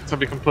through it, to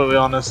be completely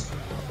honest.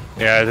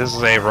 Yeah, this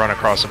is a run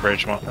across the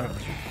bridge.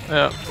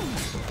 Yeah.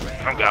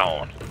 I'm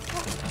going.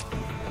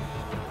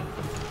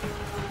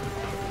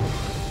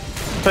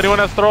 If anyone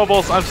has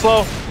throwables, I'm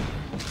slow.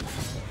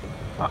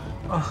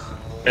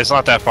 It's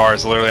not that far.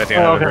 It's literally at the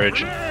end of the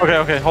bridge. Okay,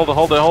 okay, hold it,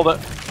 hold it, hold it.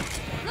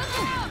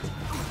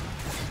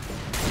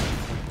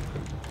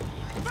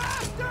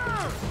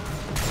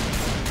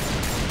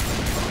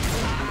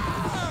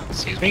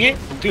 Excuse me,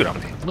 dude.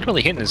 I'm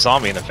literally hitting a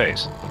zombie in the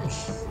face.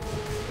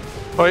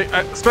 Wait,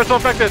 special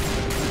affected.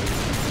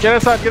 Get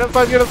inside, get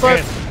inside, get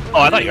inside.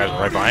 Oh, I thought you guys were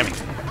right behind me.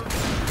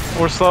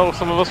 We're slow.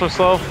 Some of us are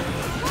slow.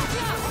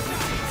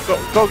 Go,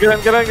 go, get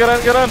in, get in, get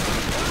in, get in.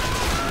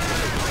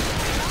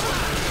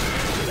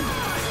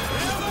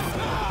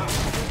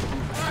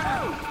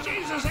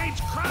 Jesus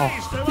H.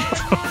 Christ!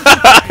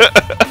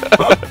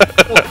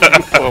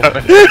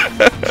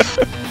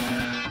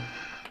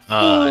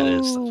 It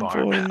is the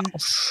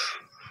farmhouse.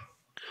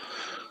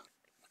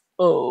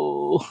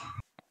 Oh.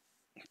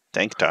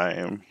 Tank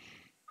time.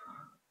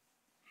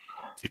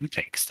 2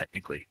 tanks,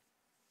 technically.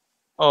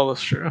 Oh,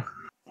 that's true.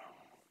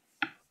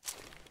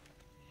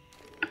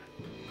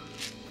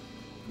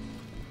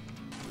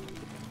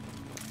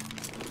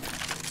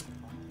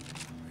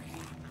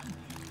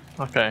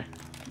 Okay.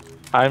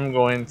 I'm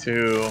going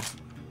to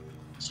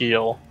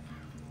heal.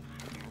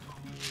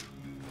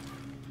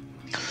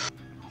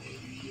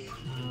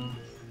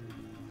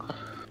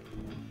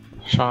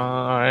 Sean,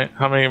 alright.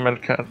 How many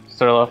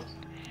medkits are left?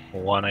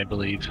 1, I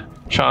believe.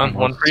 Sean,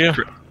 one for you?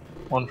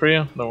 One for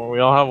you? No, we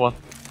all have one.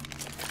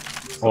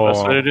 That's the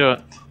best way to do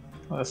it.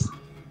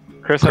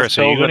 Chris, Chris,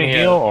 are you going to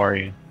heal or are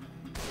you?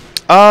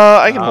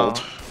 I can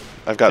hold.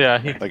 I've got.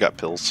 yeah, I got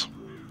pills.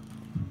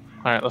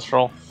 Alright, let's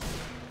roll.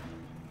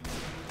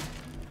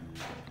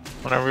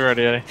 Whenever you're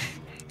ready, Eddie.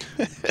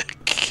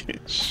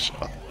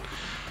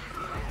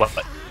 What?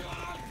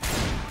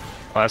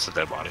 Oh, that's a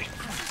dead body.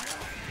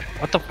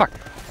 What the fuck?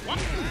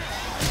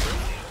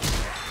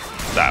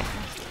 Stop.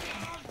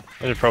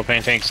 There's a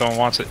propane tank, someone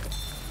wants it.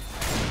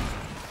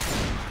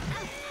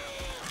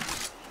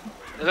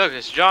 Hey, look,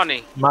 it's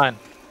Johnny. Mine.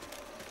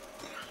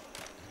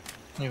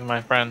 He's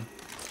my friend.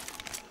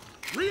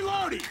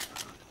 Reloading!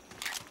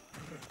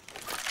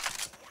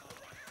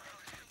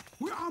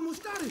 We're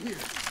almost out of here.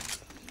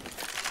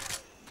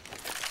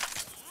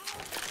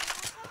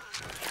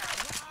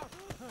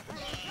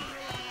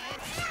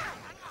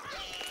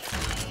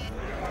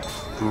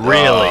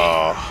 Really?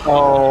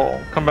 Oh,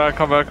 come back,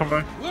 come back, come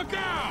back. Look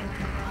out!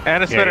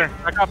 And a spitter.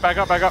 Back up, back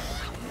up, back up.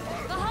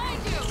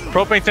 Behind you.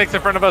 Propane tanks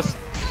in front of us.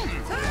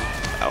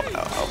 Ow, ow,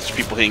 ow. There's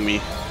people hitting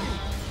me.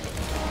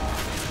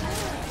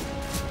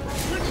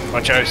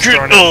 Watch out, he's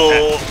throwing it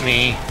at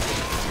me.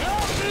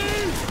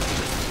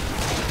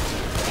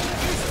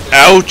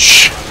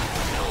 Ouch!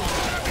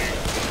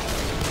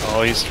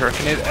 Oh, he's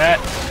throwing it at.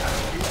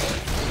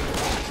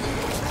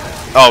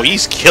 Oh,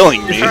 he's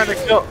killing me. He's trying to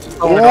kill.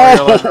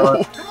 Whoa.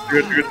 No,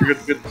 good, good, good,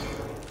 good.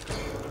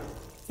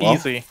 Well,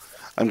 Easy.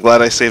 I'm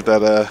glad I saved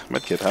that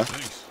medkit, huh?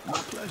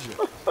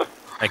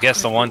 I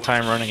guess the one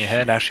time running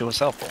ahead actually was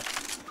helpful.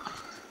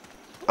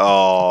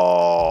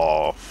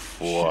 Oh,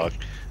 fuck.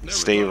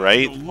 Stay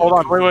right. Hold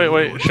on, wait, wait,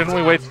 wait. Shouldn't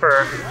we wait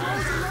for...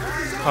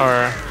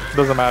 Or...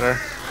 Doesn't matter.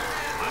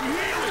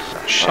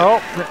 Shit.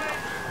 Oh!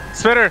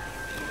 Spitter!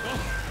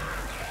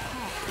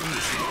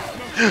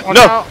 Oh,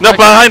 No, no,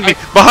 behind me!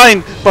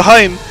 Behind!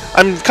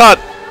 I'm caught!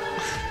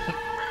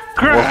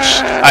 Whoops.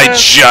 I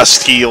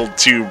just healed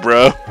too,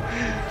 bro.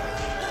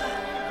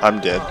 I'm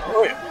dead.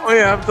 We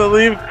have to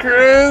leave,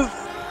 Chris!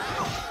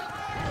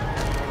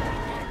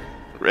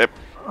 Rip.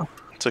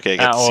 It's okay, I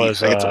get to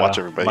see. I get to watch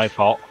everybody. My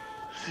fault.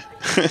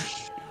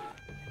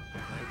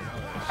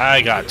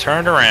 I got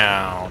turned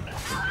around.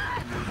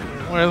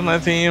 Where's my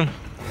team?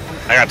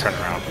 I got turned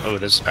around. Oh,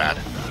 this is bad.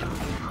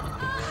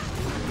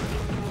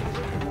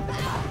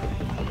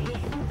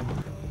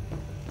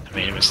 I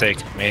made a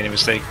mistake. Made a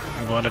mistake.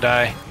 I'm going to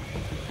die.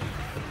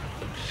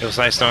 It was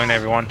nice knowing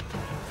everyone.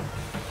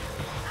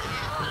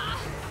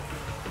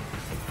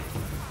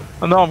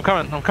 Oh no, I'm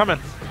coming, I'm coming.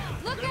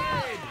 Look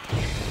out.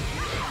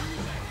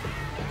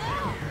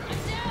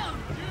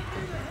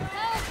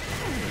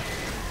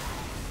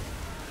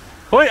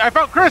 Wait, I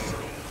found Chris!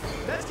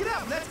 Let's get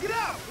out! Let's get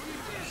out!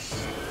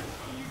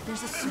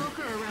 There's a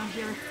smoker around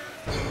here.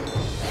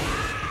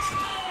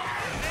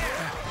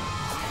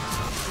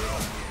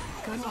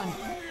 Good one.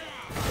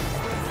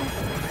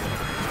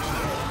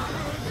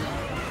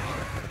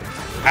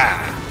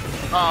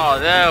 Oh,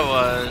 there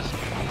was.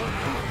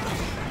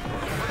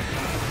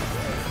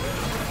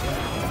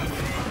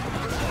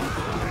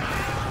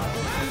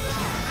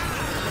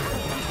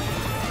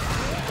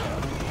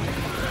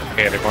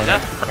 Okay, they're going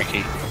after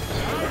Frankie.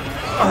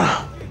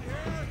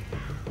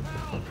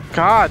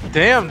 God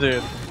damn,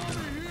 dude.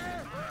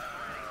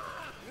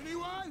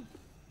 Anyone?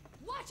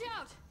 Watch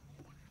out.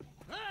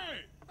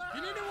 Hey!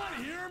 Can anyone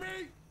hear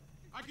me?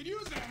 I could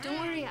use a hand. Don't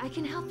worry, I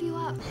can help you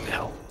up.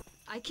 Hell.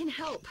 I can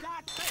help.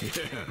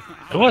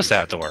 It was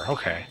that door.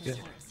 Okay.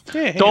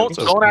 Don't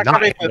So it's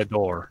activate not the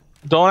door.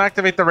 Don't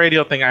activate the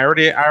radio thing. I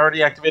already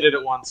activated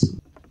it once.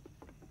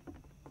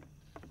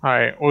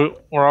 Alright, we're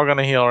all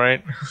gonna heal,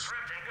 right?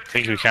 I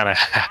think we kind of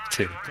have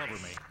to. Cover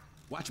me.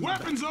 Watch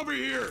weapons over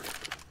here.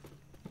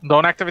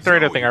 Don't activate the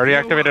radio thing. I already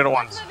activated it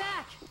once. My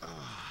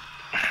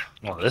back.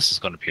 Well, this is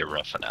going to be a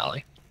rough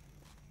finale.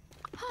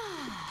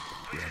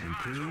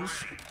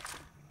 please.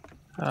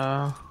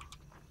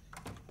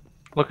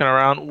 Looking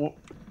around.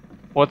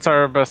 What's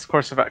our best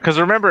course of action? Because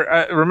remember,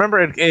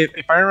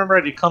 if I remember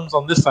it, he comes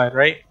on this side,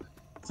 right?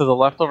 To the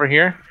left over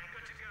here.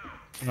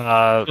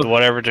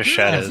 Whatever the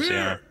shed is,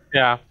 yeah.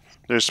 Yeah,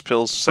 There's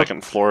pills,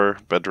 second floor,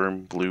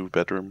 bedroom, blue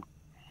bedroom.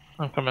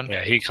 I'm coming.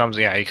 Yeah, he comes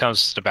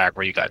to the back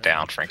where you got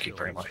down, Frankie,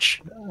 pretty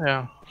much.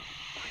 Yeah.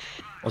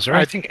 Was there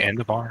anything in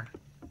the barn?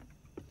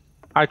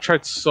 I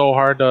tried so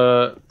hard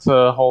to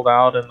hold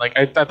out, and like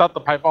I thought the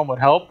pipe bomb would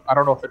help. I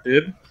don't know if it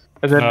did.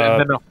 And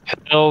then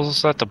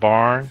Pills at the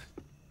barn.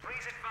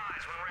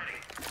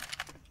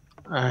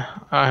 I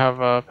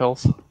have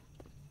pills.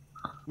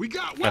 We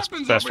got That's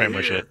weapons pretty over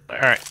much here. it.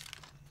 Alright.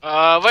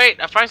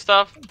 Wait, I find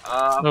stuff.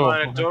 I Oh,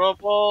 find a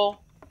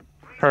durable,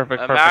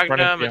 Perfect. a Perfect.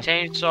 magnum, a Right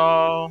here.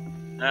 chainsaw,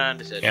 and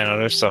that's it. Yeah, no,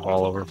 there's stuff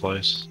all over the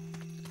place.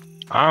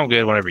 I'm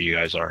good whenever you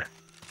guys are.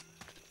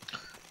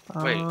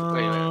 Wait.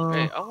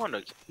 I want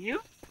to you.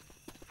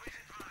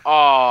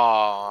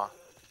 Oh,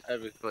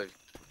 that'd be quick.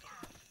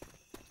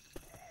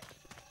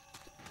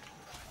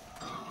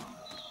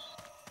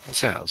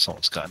 What's that?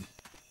 Someone's gun.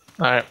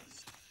 All right.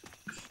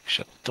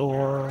 Shut the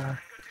door.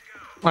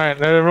 All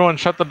right. Everyone,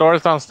 shut the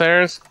doors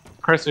downstairs.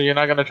 Chris, are you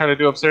not gonna try to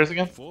do upstairs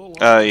again? Full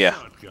Yeah.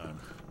 shotgun.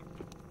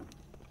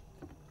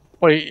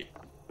 Wait,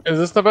 is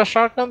this the best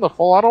shotgun? The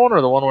full auto one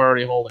or the one we're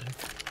already holding?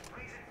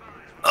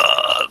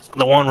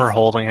 The one we're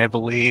holding, I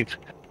believe.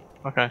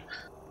 Okay.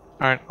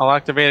 Alright, I'll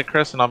activate it,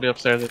 Chris, and I'll be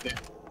upstairs with you.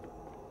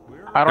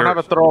 I don't have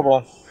a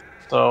throwable,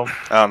 so...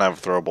 I don't have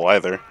a throwable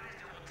either.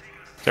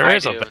 There I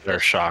is a do. better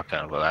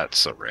shotgun, but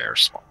that's a rare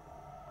small.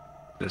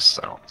 This,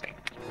 I don't think.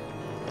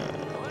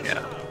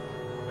 Yeah.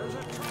 There's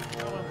a truck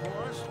coming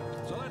for us,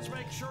 so let's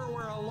make sure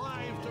we're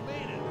alive to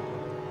meet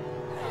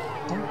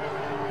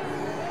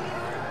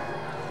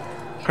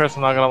it. Chris,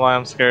 I'm not gonna lie,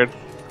 I'm scared.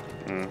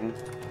 Mm-hmm.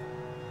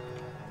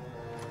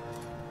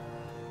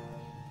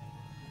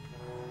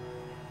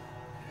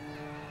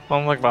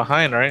 I'm like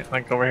behind, right?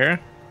 Like over here?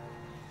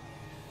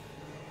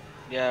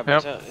 Yeah,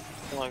 but Yep.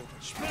 it's like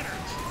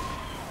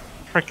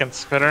Freaking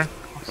spitter.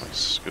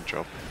 Nice. Good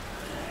job.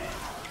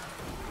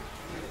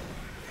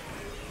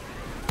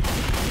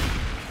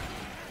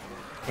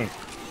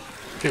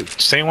 Dude,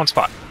 stay in one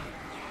spot.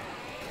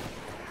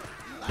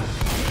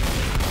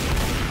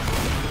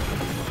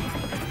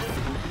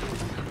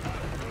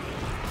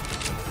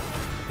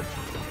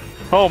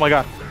 Oh my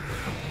god.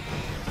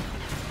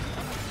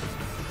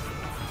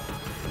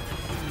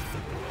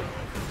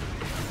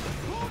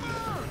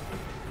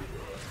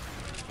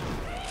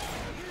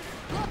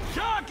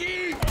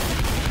 Jockey!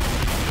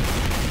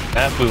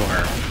 That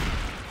boomer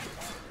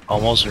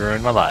almost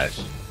ruined my life.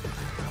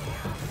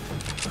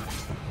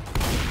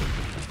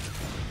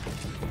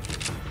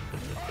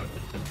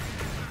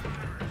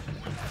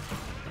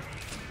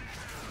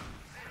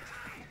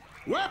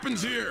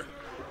 Weapons here!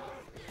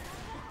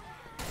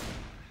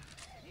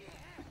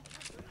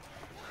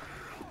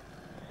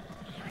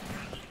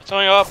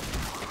 something up.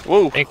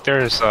 Whoa! I think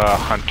there's a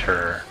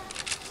hunter.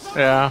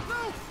 Yeah.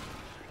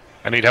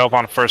 I need help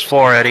on the first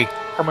floor, Eddie.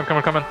 Coming.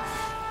 There's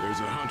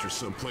a hunter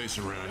someplace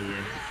around here.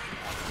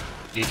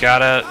 You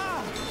gotta...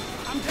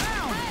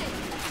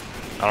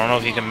 I don't know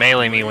if you can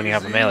melee me when you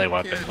have a melee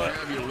weapon, but...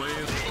 Have you laying?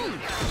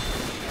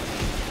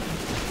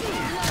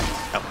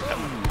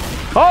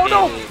 Oh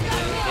no!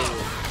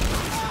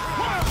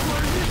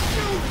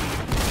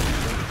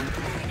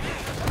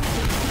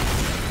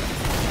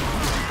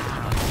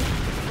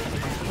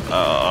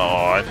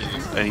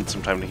 I need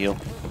some time to heal.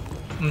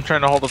 I'm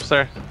trying to hold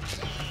upstairs.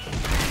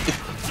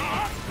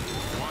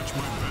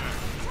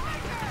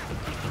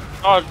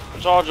 Oh,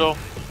 Jojo.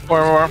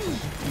 More.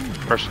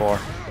 First floor.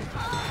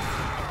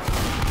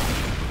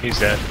 He's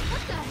dead.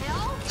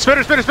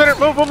 Spitter!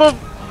 Move!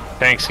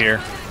 Thanks here.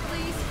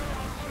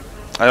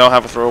 I don't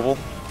have a throwable.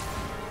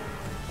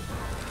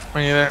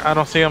 Me neither. I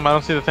don't see him. I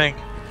don't see the thing.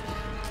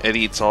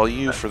 Eddie, it's all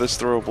you for this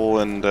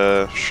throwable, and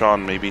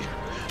Sean maybe.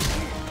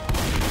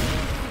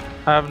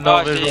 I have no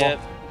I see visual. it.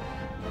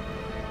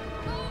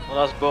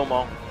 Well, that's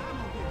Bomo.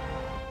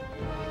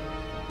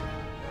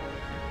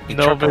 He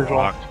No tripped a visual.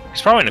 rock.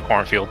 He's probably in the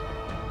cornfield.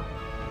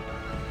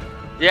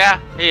 Yeah,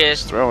 he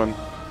is. Throwing.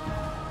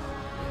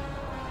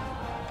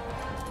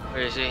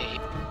 Where is he?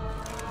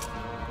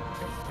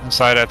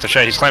 Inside at the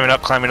shed. He's climbing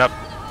up.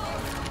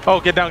 Oh,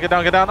 get down!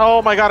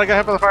 Oh my god, I got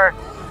hit by the fire.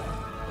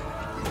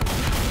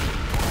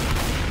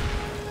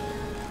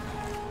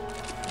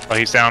 Oh,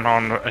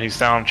 he's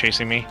down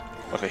chasing me.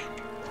 Okay.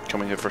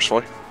 Coming in first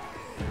floor.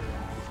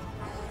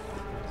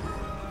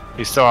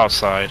 He's still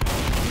outside.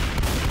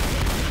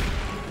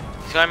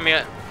 He's climbing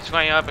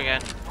up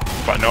again.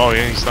 But no,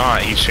 he's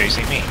not. He's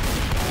chasing me.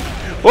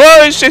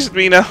 Whoa, he's chasing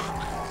me now.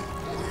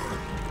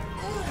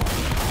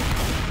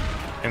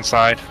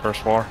 Inside,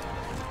 first floor.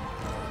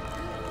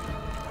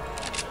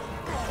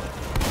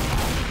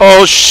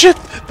 Oh shit!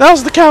 That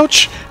was the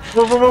couch!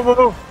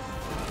 Move.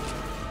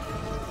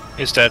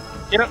 He's dead.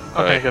 Get up.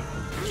 Okay, good.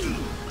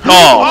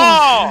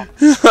 Oh!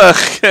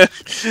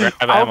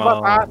 Grab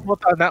ammo.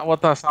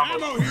 What the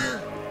sound was. Ammo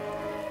here!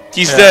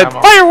 He's Yeah, dead.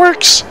 ammo.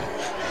 Fireworks!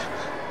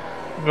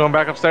 Going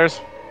back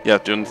upstairs. Yeah,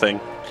 doing the thing.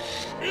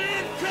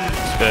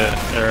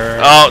 Spitter.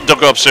 Oh, don't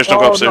go upstairs. Don't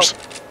go Oh, upstairs.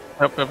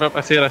 Yep, yep, yep.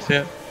 I see it. I see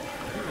it.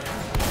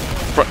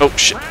 Oh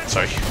shit.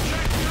 Sorry.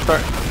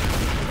 Sorry.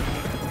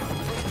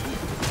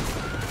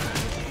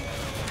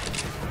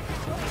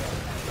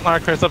 All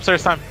right, Chris.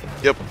 Upstairs time.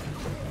 Yep.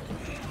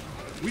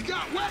 We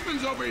got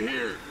weapons over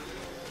here.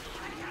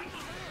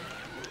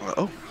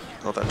 Oh,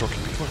 that door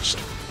can be closed.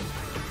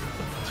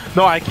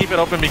 No, I keep it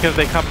open because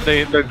they come.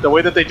 The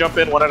way that they jump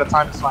in one at a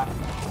time is fine.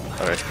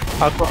 All right.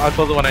 I'll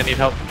close it when I need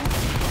help.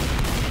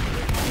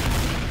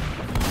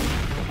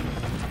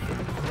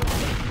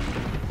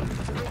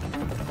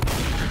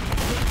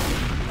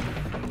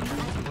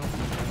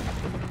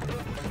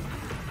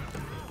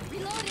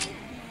 Reloading.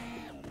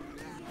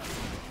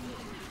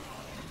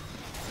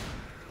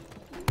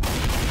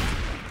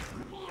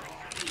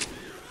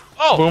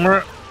 Oh!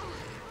 Boomer.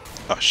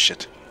 Oh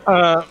shit.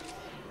 Sounds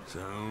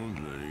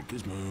like a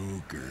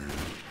smoker.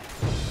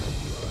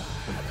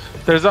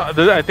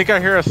 I think I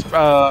hear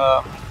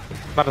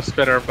not a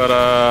spitter, but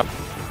a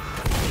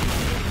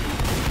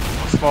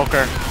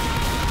smoker.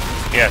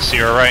 Yes,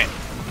 you're right.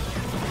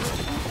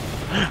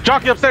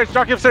 Jockey upstairs.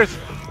 Jockey upstairs.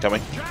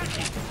 Coming.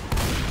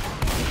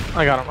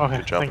 I got him. Okay,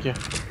 Good job. thank you.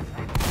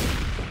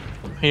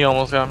 He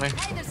almost got me.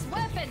 Hey, there's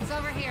weapons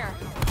over here.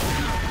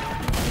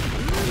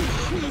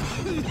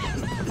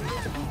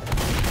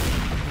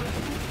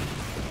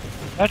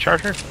 That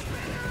charger?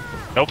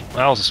 Nope,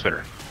 that was a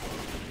spitter.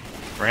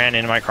 Ran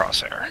into my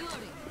crosshair. Reloading.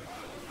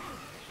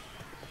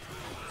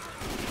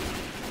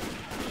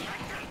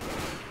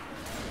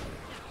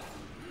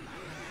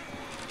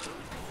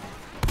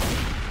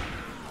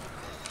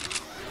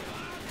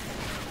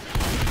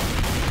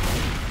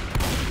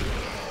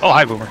 Oh,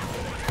 hi, Boomer.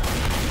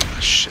 Ah,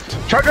 shit.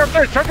 Charger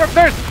upstairs. Charger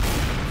upstairs.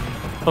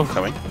 Oh,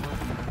 Coming.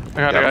 I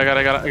got it. I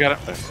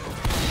got it.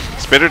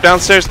 Spitter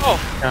downstairs. Oh.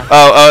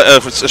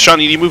 Sean,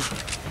 you need to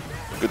move.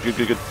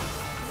 Good.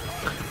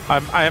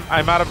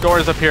 I'm out of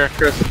doors up here,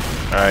 Chris.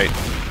 All right.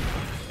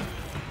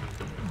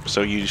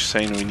 So you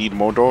saying we need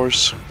more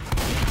doors?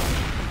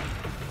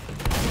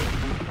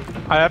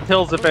 I have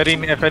pills if Eddie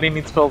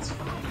needs pills.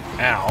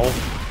 Ow.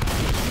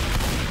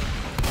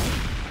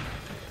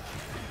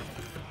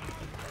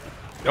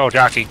 Oh,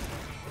 jockey.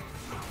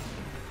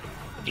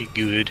 You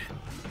good.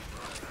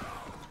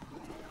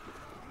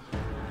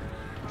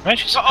 I'm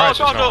actually surprised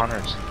there's no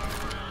hunters.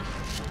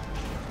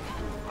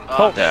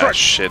 Oh, Ah, frick.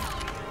 shit.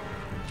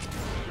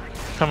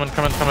 Coming.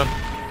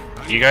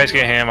 You guys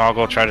get him, I'll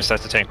go try to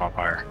set the tank on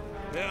fire.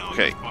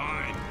 Okay.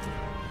 Fine.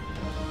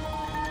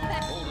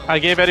 I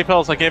gave Eddie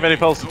pills. No problem.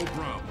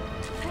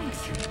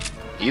 Thanks.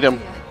 Eat him. I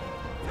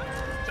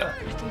think I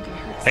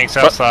heard Tanks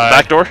outside.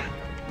 Back door.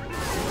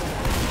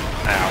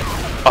 Ow.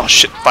 Oh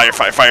shit! Fire!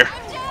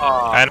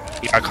 And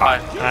he got caught.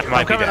 I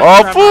might be coming. dead.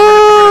 Oh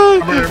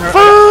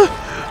fuck!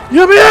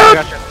 You me I up!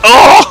 got you.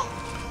 Oh!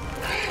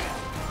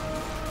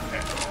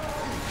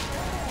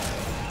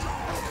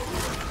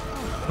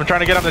 I'm trying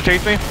to get him to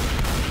chase me.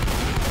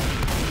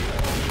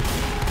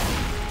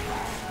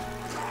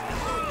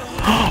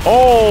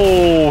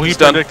 Oh, he He's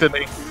done. predicted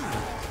me.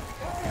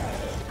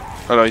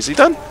 Oh no, is he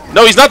done?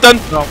 No, he's not done.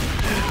 No,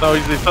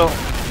 he's still.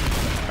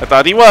 I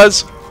thought he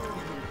was.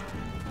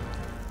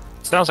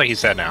 Sounds like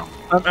he's dead now.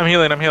 I'm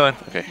healing.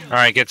 Okay.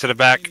 Alright, get to the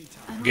back.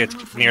 Get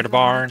near the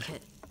barn.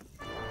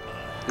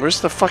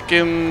 Where's the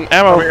fucking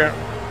ammo? Over here.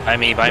 By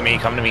me,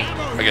 come to me.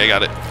 Okay, I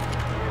got it.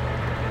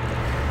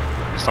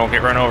 Just don't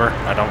get run over.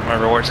 I don't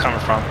remember where it's coming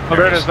from. Oh,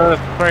 there it is.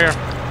 Right here.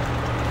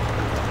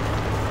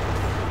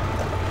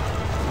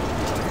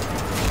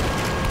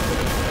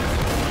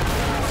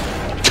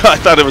 I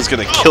thought it was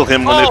gonna kill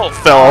him when Oh! it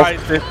fell off. I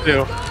did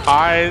too.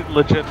 I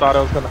legit thought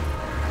I was gonna.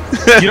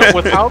 You know,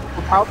 with how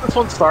this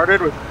one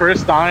started, with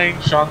Chris dying,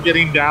 Sean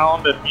getting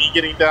down, and me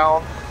getting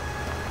down.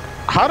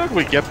 How did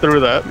we get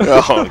through that?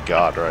 Oh my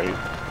god,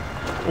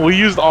 right? We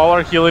used all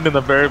our healing in the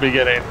very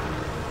beginning.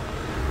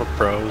 We're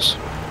pros.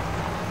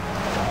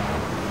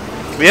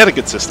 We had a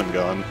good system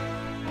going.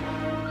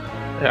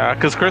 Yeah,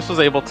 because Chris was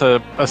able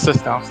to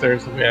assist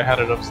downstairs and we had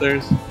it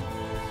upstairs.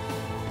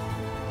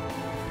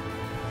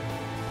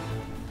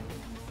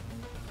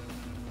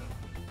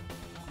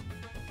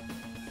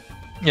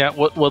 Yeah,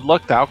 what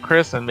lucked out,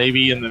 Chris, and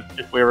maybe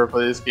if we ever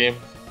play this game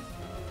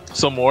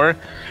some more,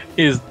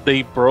 is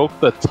they broke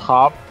the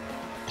top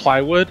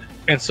plywood,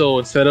 and so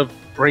instead of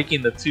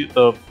breaking the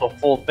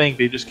full thing,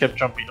 they just kept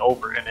jumping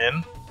over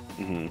and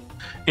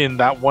in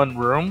that one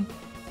room,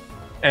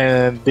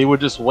 and they would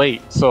just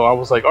wait. So I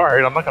was like, all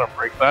right, I'm not gonna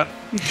break that.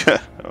 There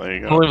you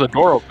I'm go. gonna leave the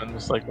door open.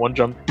 Just like one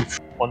jump,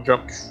 one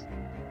jump.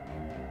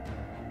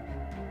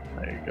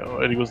 There you go.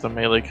 Eddie was the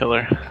melee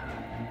killer.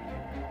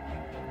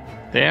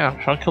 Damn,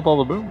 Sean killed all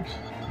the boomers.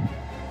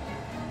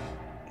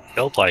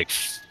 Killed like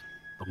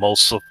the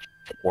most of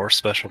 4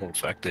 special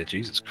infected.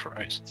 Jesus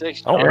Christ.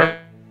 6. Oh, Yeah.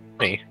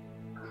 me.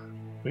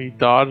 We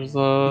dodged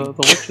the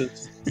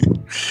witches.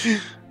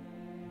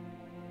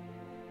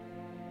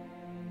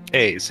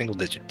 Hey, single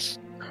digits.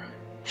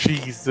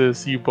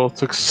 Jesus, you both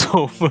took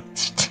so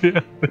much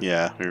damage.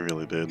 Yeah, we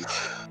really did.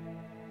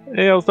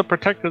 Hey, I was the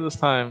protector this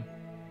time.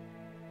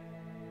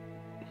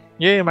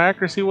 Yay, my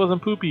accuracy wasn't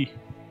poopy.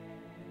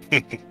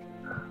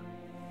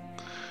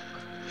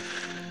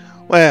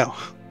 Wow.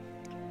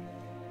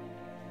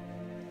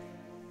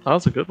 That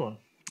was a good one.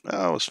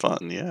 That was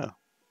fun, yeah.